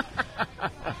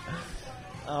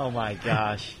 Oh, my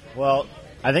gosh. Well,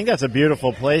 I think that's a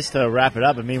beautiful place to wrap it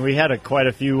up. I mean, we had quite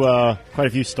a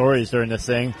few stories during this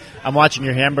thing. I'm watching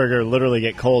your hamburger literally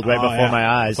get cold right before my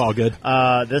eyes. It's all good.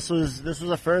 This was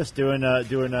a first doing a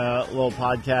little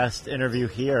podcast interview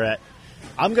here at,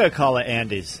 I'm going to call it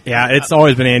Andy's. Yeah, it's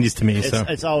always been Andy's to me.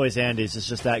 It's always Andy's. It's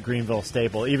just that Greenville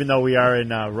staple. Even though we are in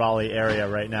Raleigh area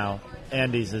right now,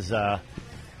 Andy's is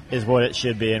what it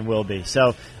should be and will be.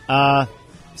 So,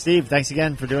 Steve, thanks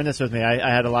again for doing this with me. I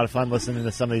had a lot of fun listening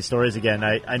to some of these stories again.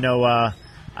 I know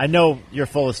you're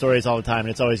full of stories all the time, and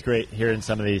it's always great hearing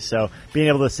some of these. So being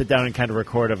able to sit down and kind of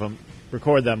record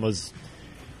them was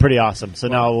pretty awesome. So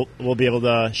now we'll be able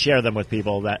to share them with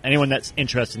people, anyone that's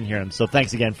interested in hearing them. So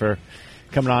thanks again for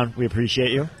coming on. We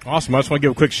appreciate you. Awesome. I just want to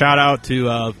give a quick shout out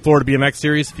to Florida BMX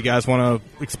Series. If you guys want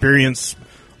to experience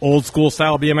old school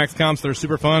style BMX comps that are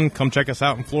super fun, come check us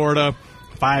out in Florida.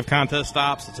 5 contest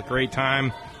stops. It's a great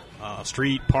time.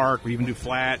 Street, park. We even do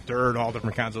flat, dirt, all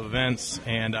different kinds of events.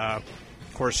 And, of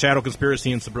course, Shadow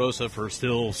Conspiracy and Sabrosa for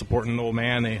still supporting the old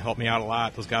man. They help me out a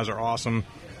lot. Those guys are awesome.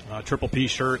 Triple P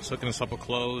shirts, hooking us up with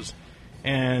clothes.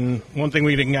 And one thing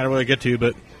we didn't really get to,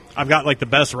 but I've got like the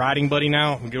best riding buddy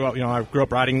now. I grew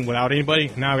up riding without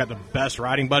anybody. Now I've got the best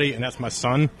riding buddy, and that's my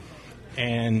son.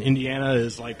 And Indiana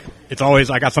is like, it's always,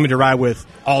 I got somebody to ride with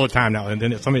all the time now. And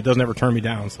then somebody doesn't ever turn me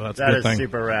down. So that's a good thing. That is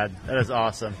super rad. That is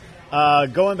awesome.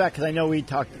 Going back, because I know we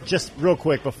talked, just real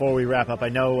quick before we wrap up, I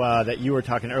know that you were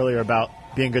talking earlier about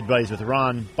being good buddies with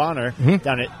Ron Bonner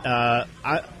down at,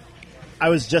 I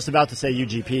was just about to say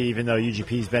UGP, even though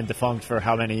UGP's been defunct for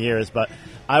how many years, but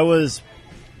I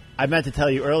meant to tell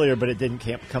you earlier, but it didn't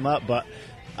come up, but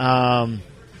I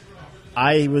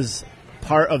was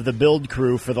part of the build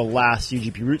crew for the last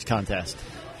UGP Roots contest.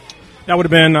 That would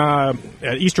have been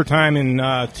at Easter time in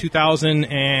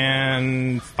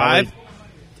 2005?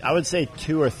 I would say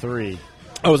 2 or 3.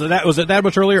 Oh, was it that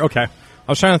much earlier? Okay. I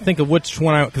was trying to think of which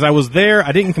one, because I was there.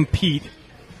 I didn't compete.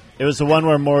 It was the one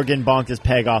where Morgan bonked his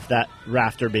peg off that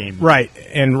rafter beam. Right.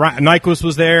 And Nyquist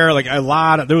was there. Like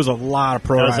there was a lot of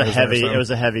pro riders there. It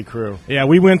was a heavy crew. Yeah,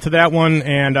 we went to that one,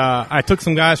 and I took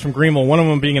some guys from Greenville, one of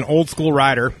them being an old school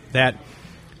rider that,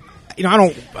 when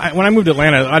I moved to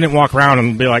Atlanta, I didn't walk around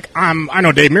and be like, I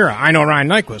know Dave Mira, I know Ryan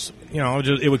Nyquist.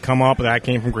 It would come up that I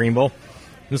came from Greenville.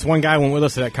 This one guy went with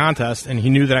us to that contest, and he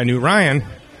knew that I knew Ryan.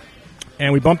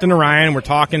 And we bumped into Ryan, and we're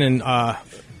talking, and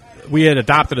we had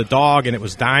adopted a dog, and it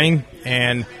was dying.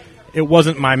 And it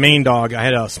wasn't my main dog. I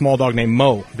had a small dog named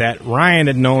Mo that Ryan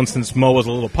had known since Mo was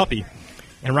a little puppy.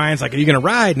 And Ryan's like, are you going to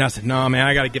ride? And I said, no, man,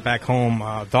 I got to get back home.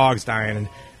 Dog's dying. And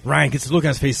Ryan gets a look on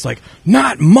his face. He's like,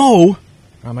 not Mo.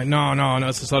 I'm like, no,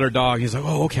 it's this other dog. He's like,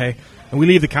 oh, okay. And we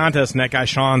leave the contest, and that guy,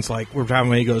 Sean's like, we're driving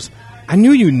away. He goes, I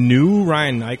knew you knew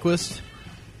Ryan Nyquist,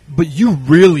 but you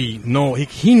really know,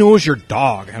 he knows your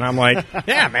dog. And I'm like,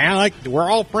 yeah, man, like, we're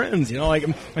all friends,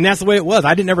 and that's the way it was.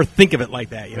 I didn't ever think of it like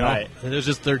that, Right. It's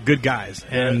just, they're good guys.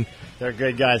 And they're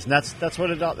good guys. And that's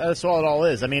all it all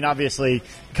is. I mean, obviously,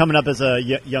 coming up as a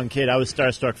young kid, I was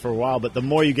starstruck for a while, but the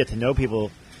more you get to know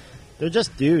people, They're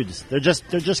just dudes. They're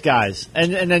just guys.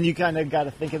 And then you kind of got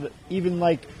to think of it, even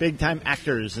like big time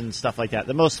actors and stuff like that.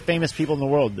 The most famous people in the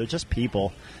world, they're just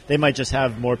people. They might just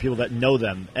have more people that know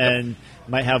them and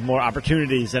might have more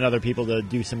opportunities than other people to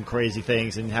do some crazy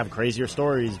things and have crazier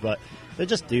stories, but they're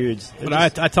just dudes. I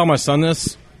tell my son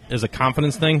this is a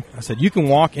confidence thing. I said, you can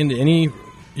walk into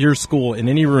your school in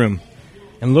any room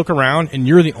and look around, and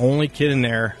you're the only kid in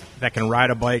there that can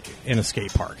ride a bike in a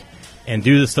skate park and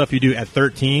do the stuff you do at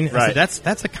 13. Right. I said,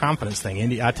 that's a confidence thing.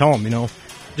 And I tell them,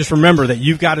 just remember that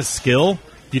you've got a skill.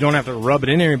 You don't have to rub it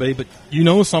in everybody, but you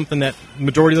know something that the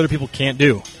majority of other people can't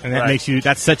do, and that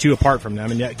that sets you apart from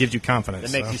them, and that gives you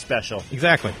confidence. It makes you special.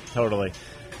 Exactly. Totally.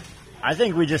 I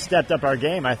think we just stepped up our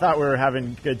game. I thought we were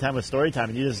having a good time with story time,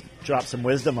 and you just dropped some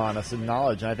wisdom on us and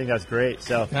knowledge, and I think that's great.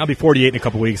 So I'll be 48 in a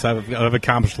couple weeks. I've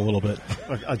accomplished a little bit.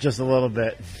 Just a little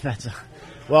bit.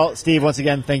 Well, Steve, once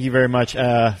again, thank you very much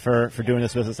for doing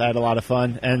this with us. I had a lot of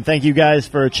fun. And thank you guys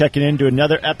for checking in to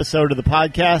another episode of the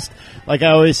podcast. Like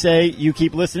I always say, you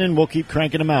keep listening, we'll keep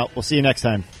cranking them out. We'll see you next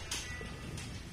time.